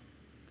heart.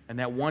 And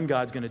that one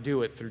God's going to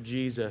do it through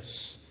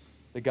Jesus,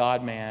 the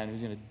God-man,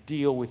 who's going to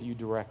deal with you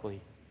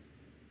directly.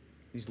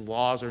 These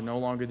laws are no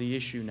longer the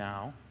issue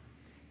now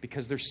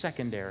because they're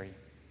secondary.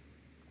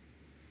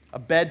 A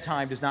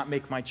bedtime does not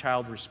make my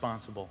child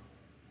responsible,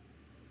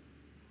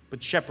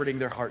 but shepherding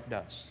their heart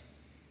does.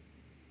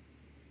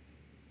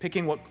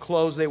 Picking what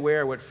clothes they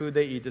wear, what food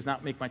they eat, does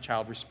not make my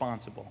child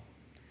responsible.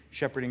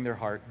 Shepherding their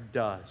heart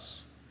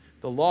does.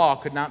 The law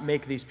could not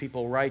make these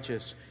people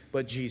righteous,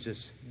 but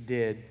Jesus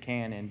did,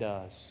 can, and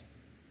does.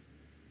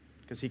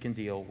 Because he can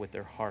deal with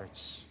their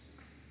hearts.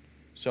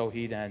 So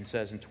he then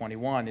says in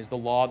 21, is the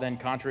law then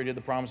contrary to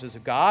the promises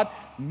of God?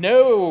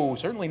 No,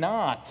 certainly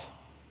not.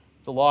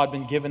 If the law had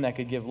been given that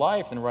could give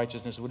life, then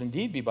righteousness would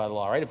indeed be by the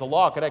law, right? If the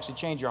law could actually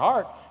change your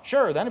heart,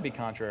 sure, then it'd be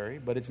contrary,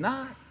 but it's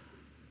not.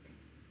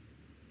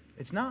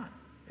 It's not.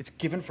 It's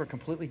given for a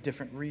completely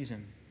different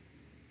reason.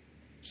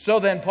 So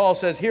then Paul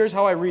says, here's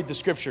how I read the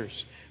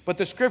Scriptures. But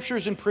the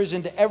Scriptures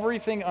imprisoned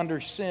everything under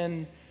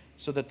sin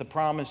so that the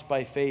promise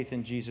by faith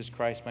in Jesus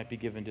Christ might be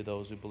given to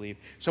those who believe.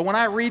 So when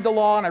I read the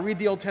law and I read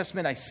the Old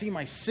Testament, I see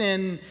my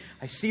sin.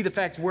 I see the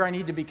fact where I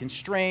need to be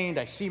constrained.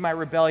 I see my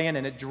rebellion,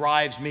 and it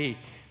drives me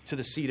to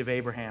the seed of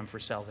Abraham for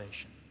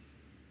salvation.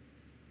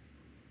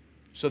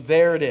 So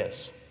there it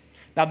is.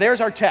 Now there's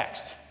our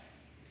text.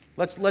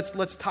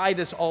 Let's tie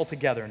this all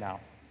together now.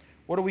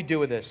 What do we do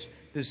with this?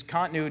 This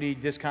continuity,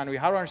 discontinuity.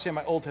 How do I understand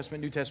my Old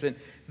Testament, New Testament?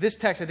 This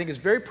text, I think, is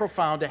very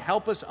profound to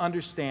help us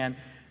understand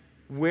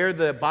where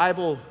the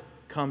Bible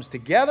comes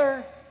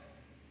together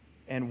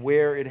and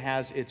where it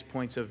has its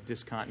points of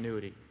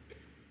discontinuity.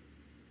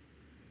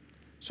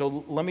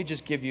 So let me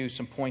just give you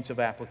some points of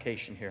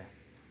application here.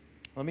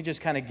 Let me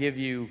just kind of give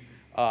you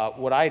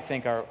what I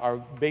think are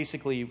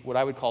basically what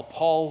I would call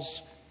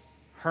Paul's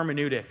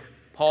hermeneutic,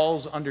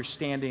 Paul's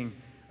understanding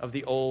of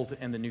the Old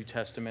and the New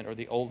Testament, or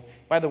the Old.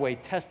 By the way,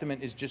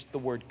 Testament is just the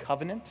word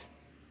covenant.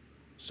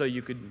 So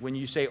you could, when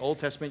you say Old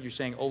Testament, you're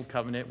saying Old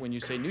Covenant. When you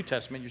say New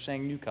Testament, you're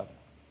saying New Covenant.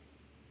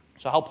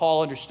 So how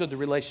Paul understood the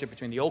relationship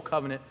between the Old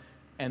Covenant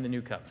and the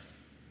New Covenant.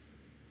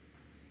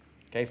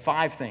 Okay,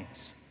 5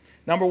 things.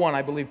 Number 1,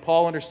 I believe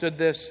Paul understood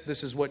this.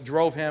 This is what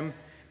drove him.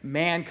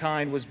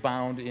 Mankind was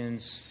bound in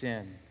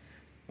sin.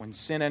 When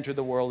sin entered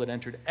the world, it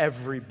entered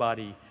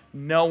everybody.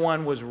 No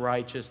one was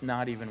righteous,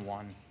 not even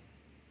one.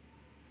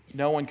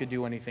 No one could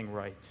do anything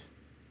right.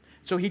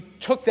 So he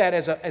took that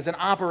as an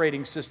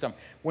operating system.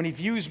 When he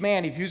views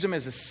man, he views him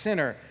as a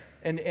sinner.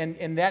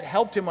 And that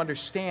helped him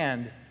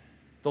understand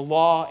the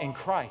law and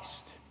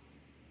Christ.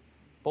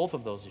 Both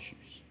of those issues.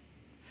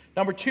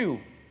 Number 2,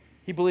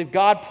 he believed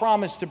God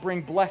promised to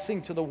bring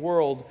blessing to the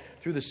world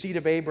through the seed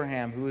of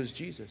Abraham, who is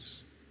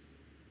Jesus.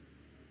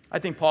 I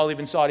think Paul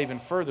even saw it even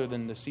further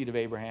than the seed of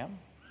Abraham.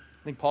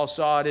 I think Paul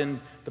saw it in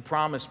the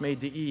promise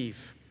made to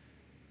Eve.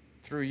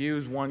 Through you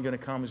is one going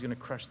to come who's going to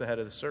crush the head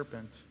of the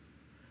serpent.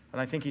 And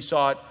I think he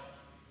saw it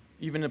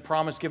even in the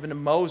promise given to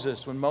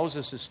Moses when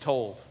Moses is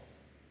told,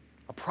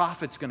 a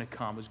prophet's going to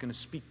come who's going to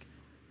speak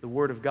the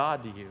word of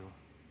God to you.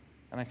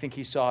 And I think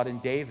he saw it in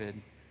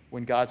David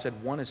when God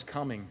said, one is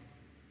coming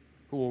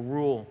who will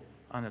rule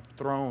on a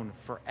throne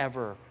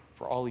forever,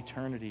 for all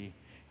eternity.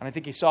 And I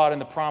think he saw it in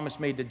the promise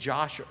made to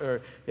Joshua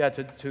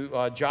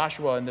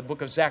in the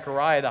book of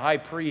Zechariah, the high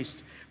priest,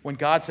 when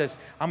God says,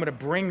 I'm going to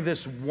bring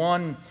this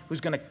one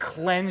who's going to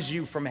cleanse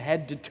you from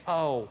head to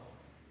toe.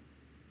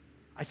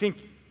 I think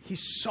he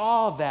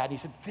saw that. He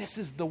said, this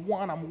is the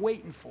one I'm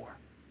waiting for.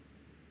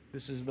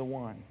 This is the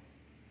one.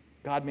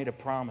 God made a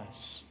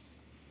promise.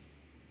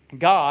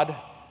 God,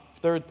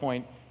 third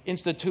point,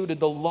 instituted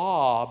the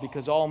law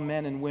because all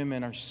men and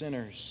women are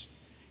sinners.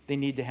 They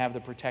need to have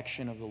the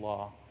protection of the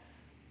law.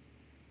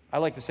 I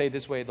like to say it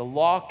this way, the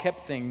law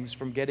kept things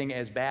from getting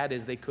as bad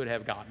as they could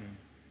have gotten.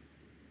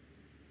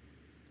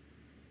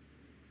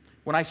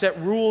 When I set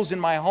rules in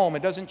my home,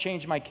 it doesn't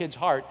change my kids'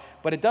 heart,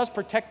 but it does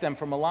protect them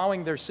from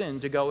allowing their sin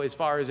to go as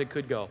far as it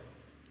could go.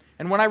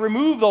 And when I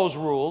remove those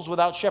rules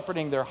without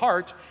shepherding their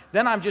heart,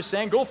 then I'm just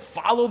saying, go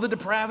follow the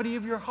depravity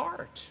of your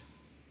heart.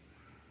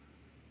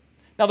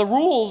 Now, the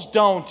rules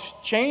don't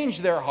change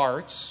their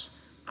hearts.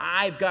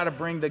 I've got to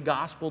bring the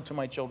gospel to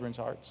my children's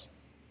hearts.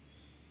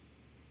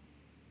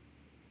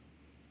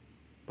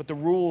 But the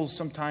rules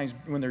sometimes,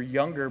 when they're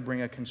younger,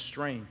 bring a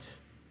constraint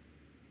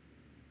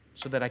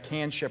so that I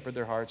can shepherd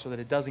their hearts, so that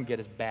it doesn't get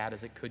as bad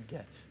as it could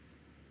get.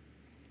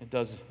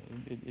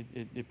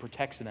 It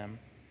protects them.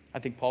 I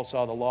think Paul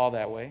saw the law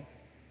that way.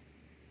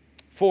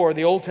 4,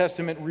 the Old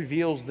Testament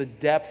reveals the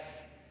depth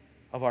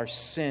of our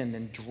sin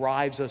and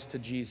drives us to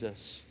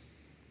Jesus.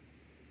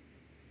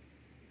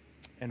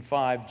 And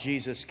 5,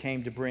 Jesus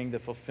came to bring the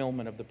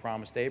fulfillment of the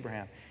promise to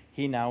Abraham.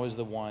 He now is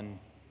the one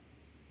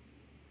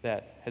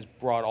that has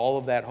brought all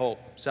of that hope,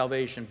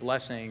 salvation,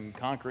 blessing,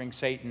 conquering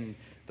Satan,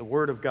 the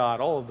Word of God,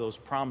 all of those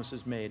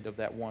promises made of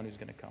that one who's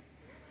going to come.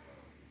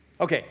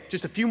 Okay,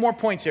 just a few more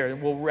points here,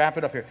 and we'll wrap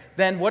it up here.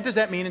 Then, what does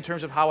that mean in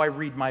terms of how I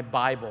read my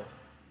Bible?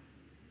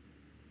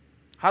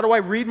 How do I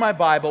read my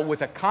Bible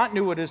with a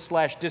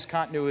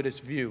continuous/discontinuous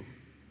view?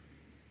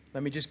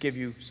 Let me just give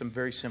you some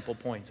very simple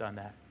points on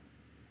that.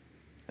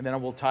 And then I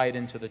will tie it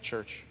into the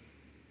church,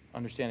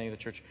 understanding of the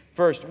church.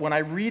 First, when I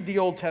read the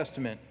Old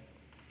Testament,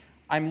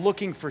 I'm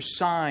looking for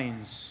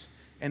signs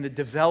and the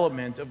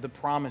development of the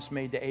promise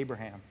made to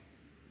Abraham.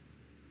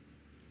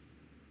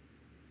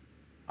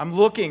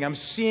 I'm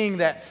seeing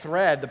that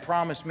thread, the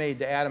promise made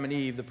to Adam and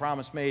Eve, the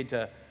promise made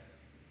to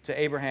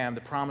Abraham,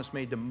 the promise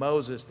made to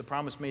Moses, the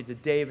promise made to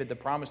David, the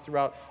promise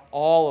throughout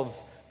all of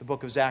the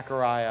book of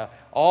Zechariah,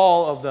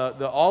 all of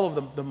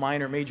the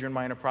major and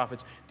minor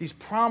prophets. These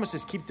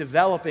promises keep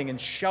developing and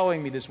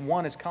showing me this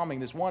one is coming,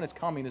 this one is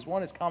coming, this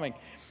one is coming.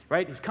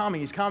 Right? He's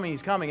coming, he's coming,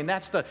 he's coming. And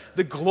that's the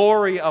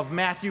glory of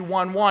Matthew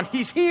 1:1.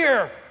 He's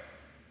here.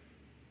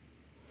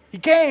 He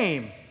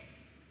came.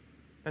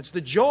 That's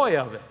the joy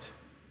of it.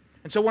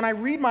 And so when I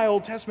read my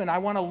Old Testament, I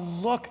want to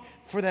look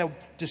for the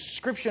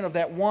description of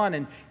that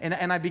one.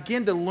 And I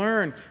begin to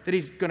learn that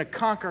he's going to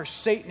conquer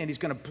Satan and he's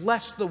going to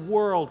bless the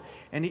world.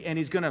 And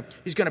he's going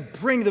to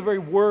bring the very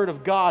word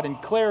of God in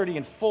clarity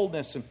and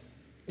fullness. And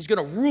he's going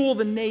to rule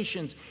the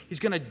nations. He's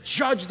going to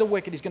judge the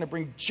wicked. He's going to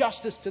bring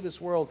justice to this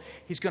world.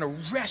 He's going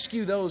to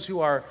rescue those who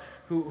are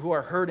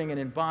hurting and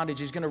in bondage.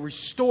 He's going to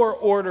restore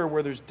order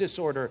where there's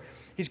disorder.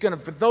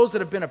 For those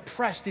that have been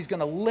oppressed, he's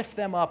going to lift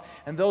them up.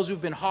 And those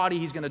who've been haughty,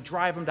 he's going to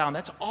drive them down.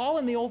 That's all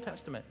in the Old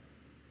Testament.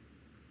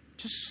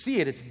 Just see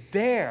it. It's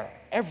there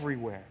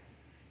everywhere.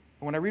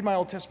 And when I read my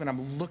Old Testament,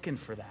 I'm looking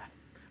for that.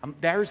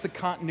 There's the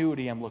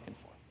continuity I'm looking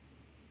for.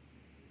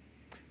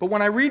 But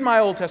when I read my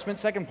Old Testament,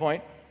 second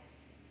point,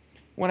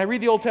 when I read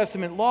the Old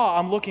Testament law,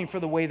 I'm looking for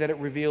the way that it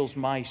reveals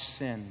my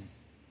sin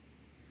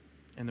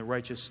and the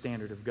righteous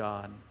standard of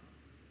God.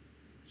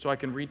 So I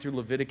can read through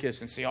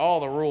Leviticus and see all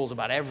the rules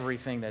about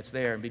everything that's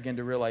there and begin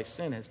to realize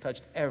sin has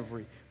touched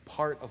every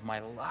part of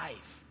my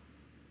life.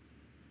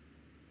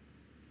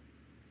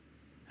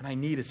 And I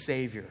need a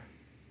Savior.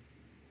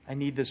 I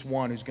need this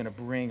one who's going to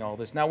bring all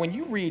this. Now, when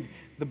you read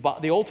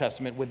the Old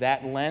Testament with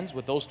that lens,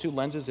 with those two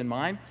lenses in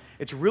mind,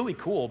 it's really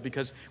cool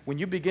because when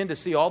you begin to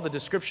see all the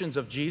descriptions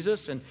of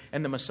Jesus and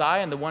the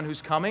Messiah and the one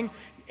who's coming,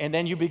 and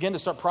then you begin to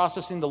start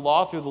processing the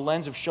law through the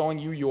lens of showing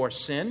you your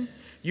sin,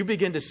 you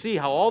begin to see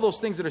how all those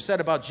things that are said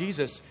about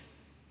Jesus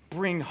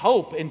bring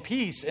hope and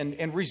peace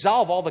and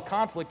resolve all the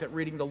conflict that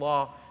reading the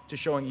law to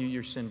showing you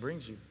your sin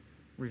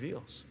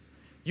reveals.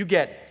 You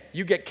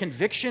get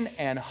conviction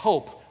and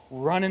hope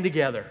running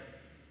together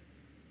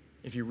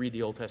if you read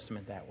the Old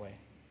Testament that way.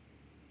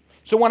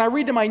 So when I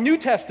read my New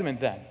Testament,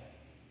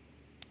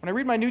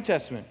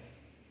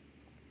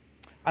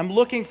 I'm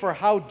looking for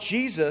how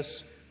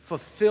Jesus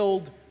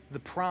fulfilled the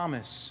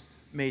promise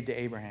made to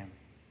Abraham.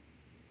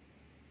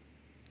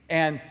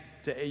 And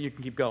you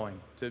can keep going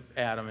to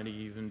Adam and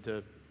Eve and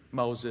to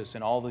Moses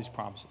and all these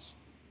promises.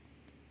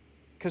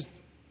 Because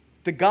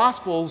the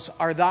Gospels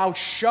are thou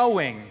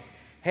showing,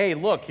 hey,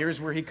 look, here's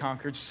where he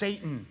conquered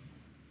Satan.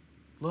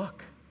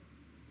 Look,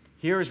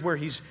 here's where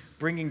he's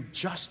bringing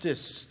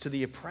justice to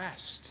the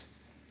oppressed.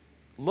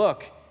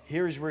 Look,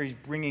 here's where he's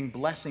bringing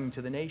blessing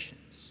to the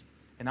nations.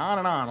 And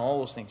on, all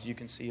those things. You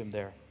can see them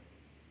there.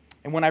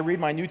 And when I read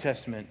my New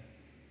Testament,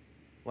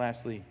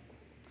 lastly,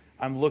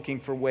 I'm looking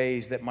for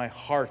ways that my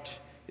heart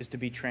is to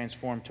be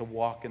transformed to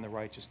walk in the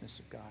righteousness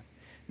of God.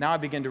 Now I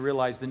begin to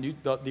realize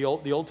the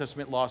Old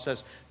Testament law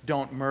says,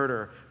 don't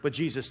murder. But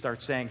Jesus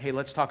starts saying, hey,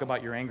 let's talk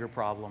about your anger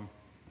problem.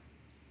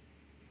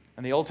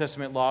 And the Old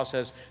Testament law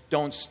says,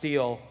 don't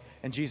steal.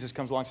 And Jesus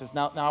comes along and says,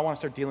 now I want to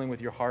start dealing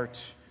with your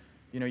heart.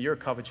 You know, you're a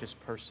covetous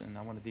person.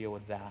 I want to deal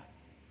with that.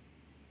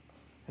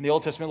 And the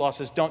Old Testament law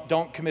says,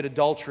 don't commit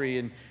adultery.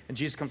 And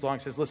Jesus comes along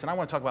and says, listen, I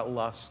want to talk about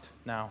lust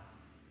now.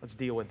 Let's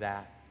deal with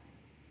that.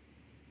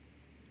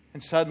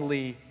 And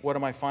suddenly, what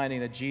am I finding?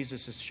 That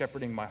Jesus is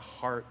shepherding my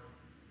heart.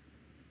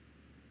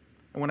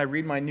 And when I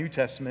read my New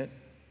Testament,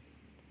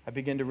 I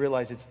begin to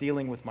realize it's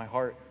dealing with my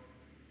heart.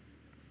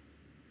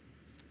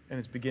 And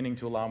it's beginning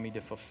to allow me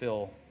to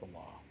fulfill the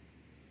law.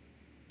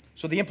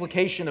 So the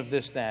implication of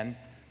this then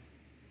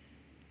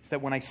is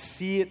that when I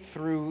see it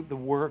through the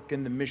work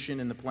and the mission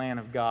and the plan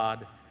of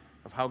God,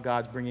 of how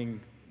God's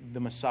bringing the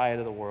Messiah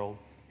to the world,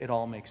 it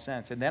all makes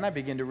sense. And then I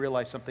begin to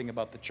realize something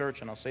about the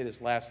church, and I'll say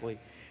this lastly,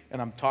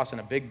 and I'm tossing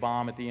a big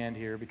bomb at the end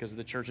here because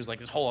the church is like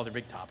this whole other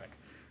big topic,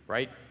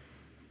 right?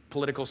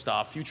 Political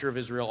stuff, future of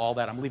Israel, all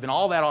that. I'm leaving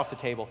all that off the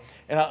table.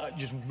 And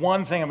just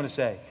one thing I'm going to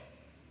say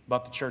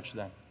about the church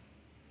then.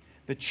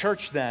 The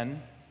church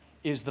then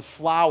is the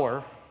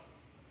flower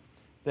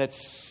that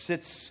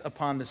sits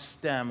upon the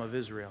stem of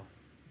Israel.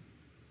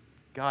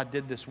 God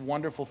did this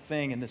wonderful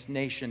thing in this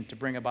nation to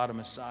bring about a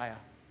Messiah.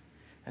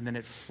 And then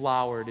it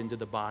flowered into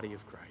the body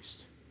of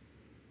Christ.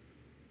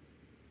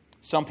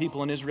 Some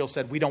people in Israel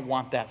said, we don't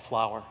want that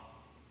flower.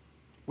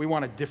 We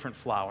want a different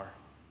flower.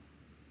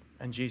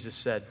 And Jesus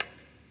said,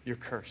 you're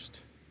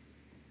cursed.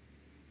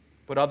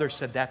 But others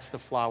said, that's the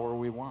flower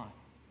we want.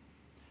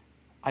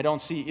 I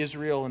don't see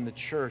Israel and the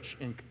church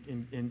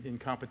in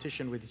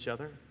competition with each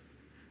other.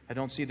 I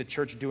don't see the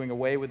church doing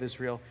away with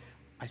Israel.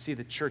 I see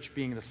the church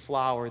being the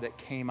flower that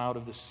came out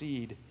of the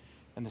seed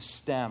and the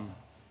stem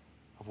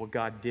of what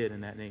God did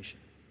in that nation.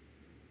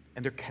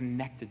 And they're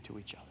connected to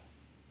each other.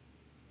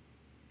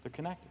 They're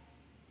connected.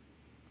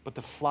 But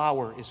the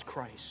flower is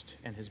Christ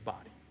and his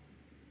body.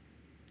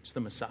 It's the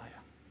Messiah.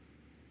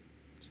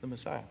 It's the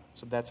Messiah.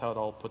 So that's how it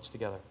all puts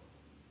together.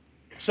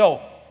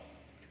 So,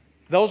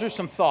 those are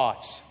some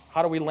thoughts.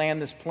 How do we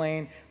land this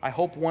plane? I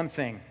hope one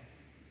thing.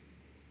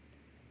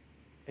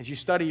 As you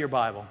study your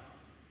Bible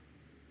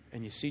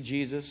and you see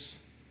Jesus,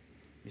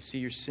 you see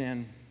your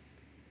sin,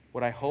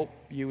 what I hope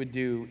you would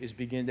do is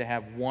begin to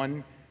have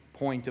one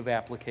point of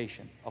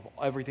application of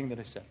everything that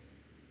I said.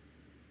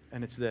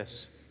 And it's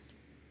this.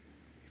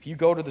 If you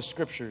go to the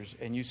Scriptures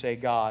and you say,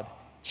 God,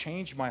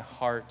 change my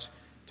heart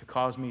to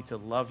cause me to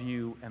love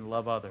you and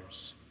love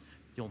others,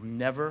 you'll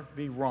never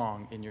be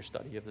wrong in your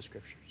study of the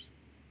Scriptures.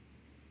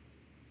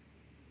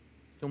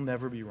 You'll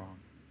never be wrong.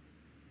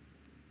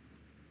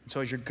 And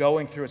so as you're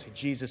going through it, say,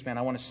 Jesus, man,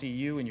 I want to see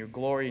you in your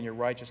glory and your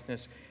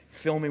righteousness.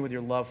 Fill me with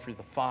your love for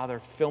the Father.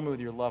 Fill me with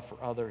your love for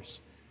others.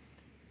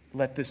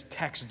 Let this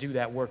text do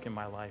that work in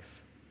my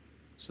life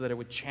so that it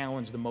would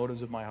challenge the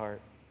motives of my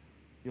heart.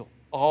 You'll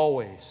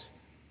always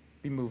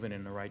be moving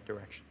in the right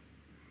direction.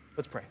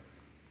 Let's pray.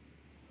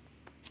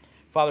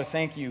 Father,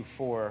 thank you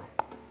for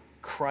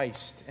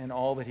Christ and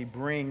all that he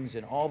brings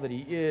and all that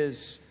he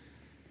is.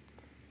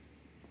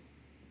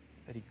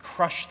 That he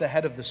crushed the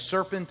head of the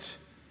serpent.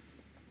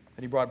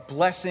 That he brought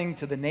blessing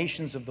to the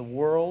nations of the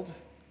world.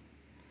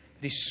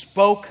 That he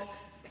spoke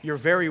your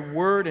very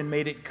word and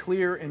made it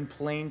clear and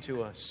plain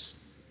to us.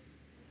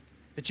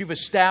 That you've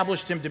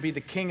established him to be the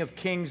King of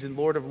kings and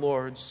Lord of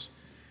lords.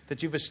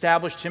 That you've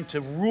established him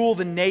to rule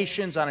the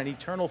nations on an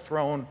eternal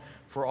throne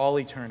for all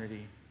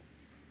eternity.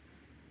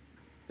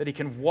 That he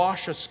can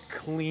wash us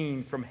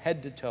clean from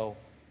head to toe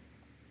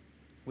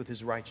with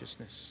his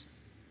righteousness.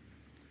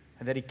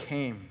 And that he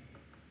came,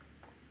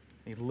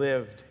 and he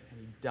lived, and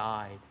he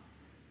died,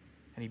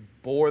 and he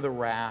bore the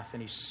wrath,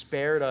 and he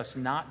spared us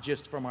not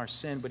just from our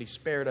sin, but he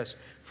spared us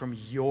from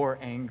your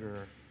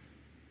anger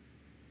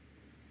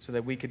so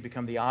that we could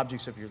become the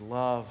objects of your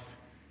love.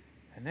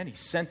 And then he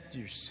sent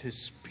his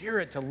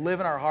Spirit to live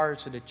in our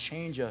hearts and to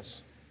change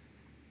us,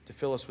 to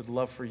fill us with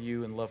love for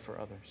you and love for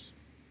others.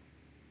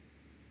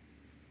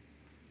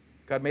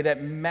 God, may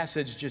that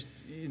message just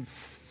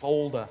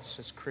enfold us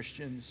as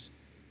Christians.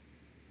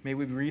 May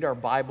we read our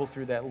Bible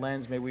through that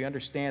lens. May we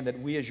understand that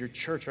we as your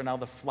church are now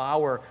the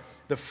flower,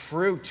 the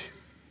fruit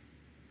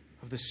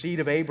of the seed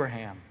of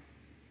Abraham.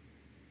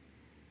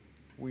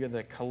 We are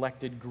the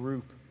collected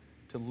group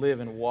to live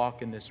and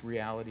walk in this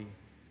reality.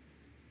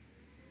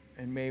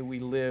 And may we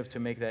live to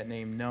make that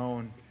name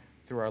known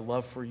through our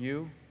love for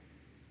you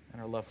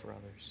and our love for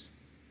others.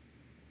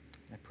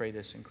 I pray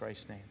this in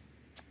Christ's name.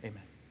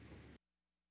 Amen.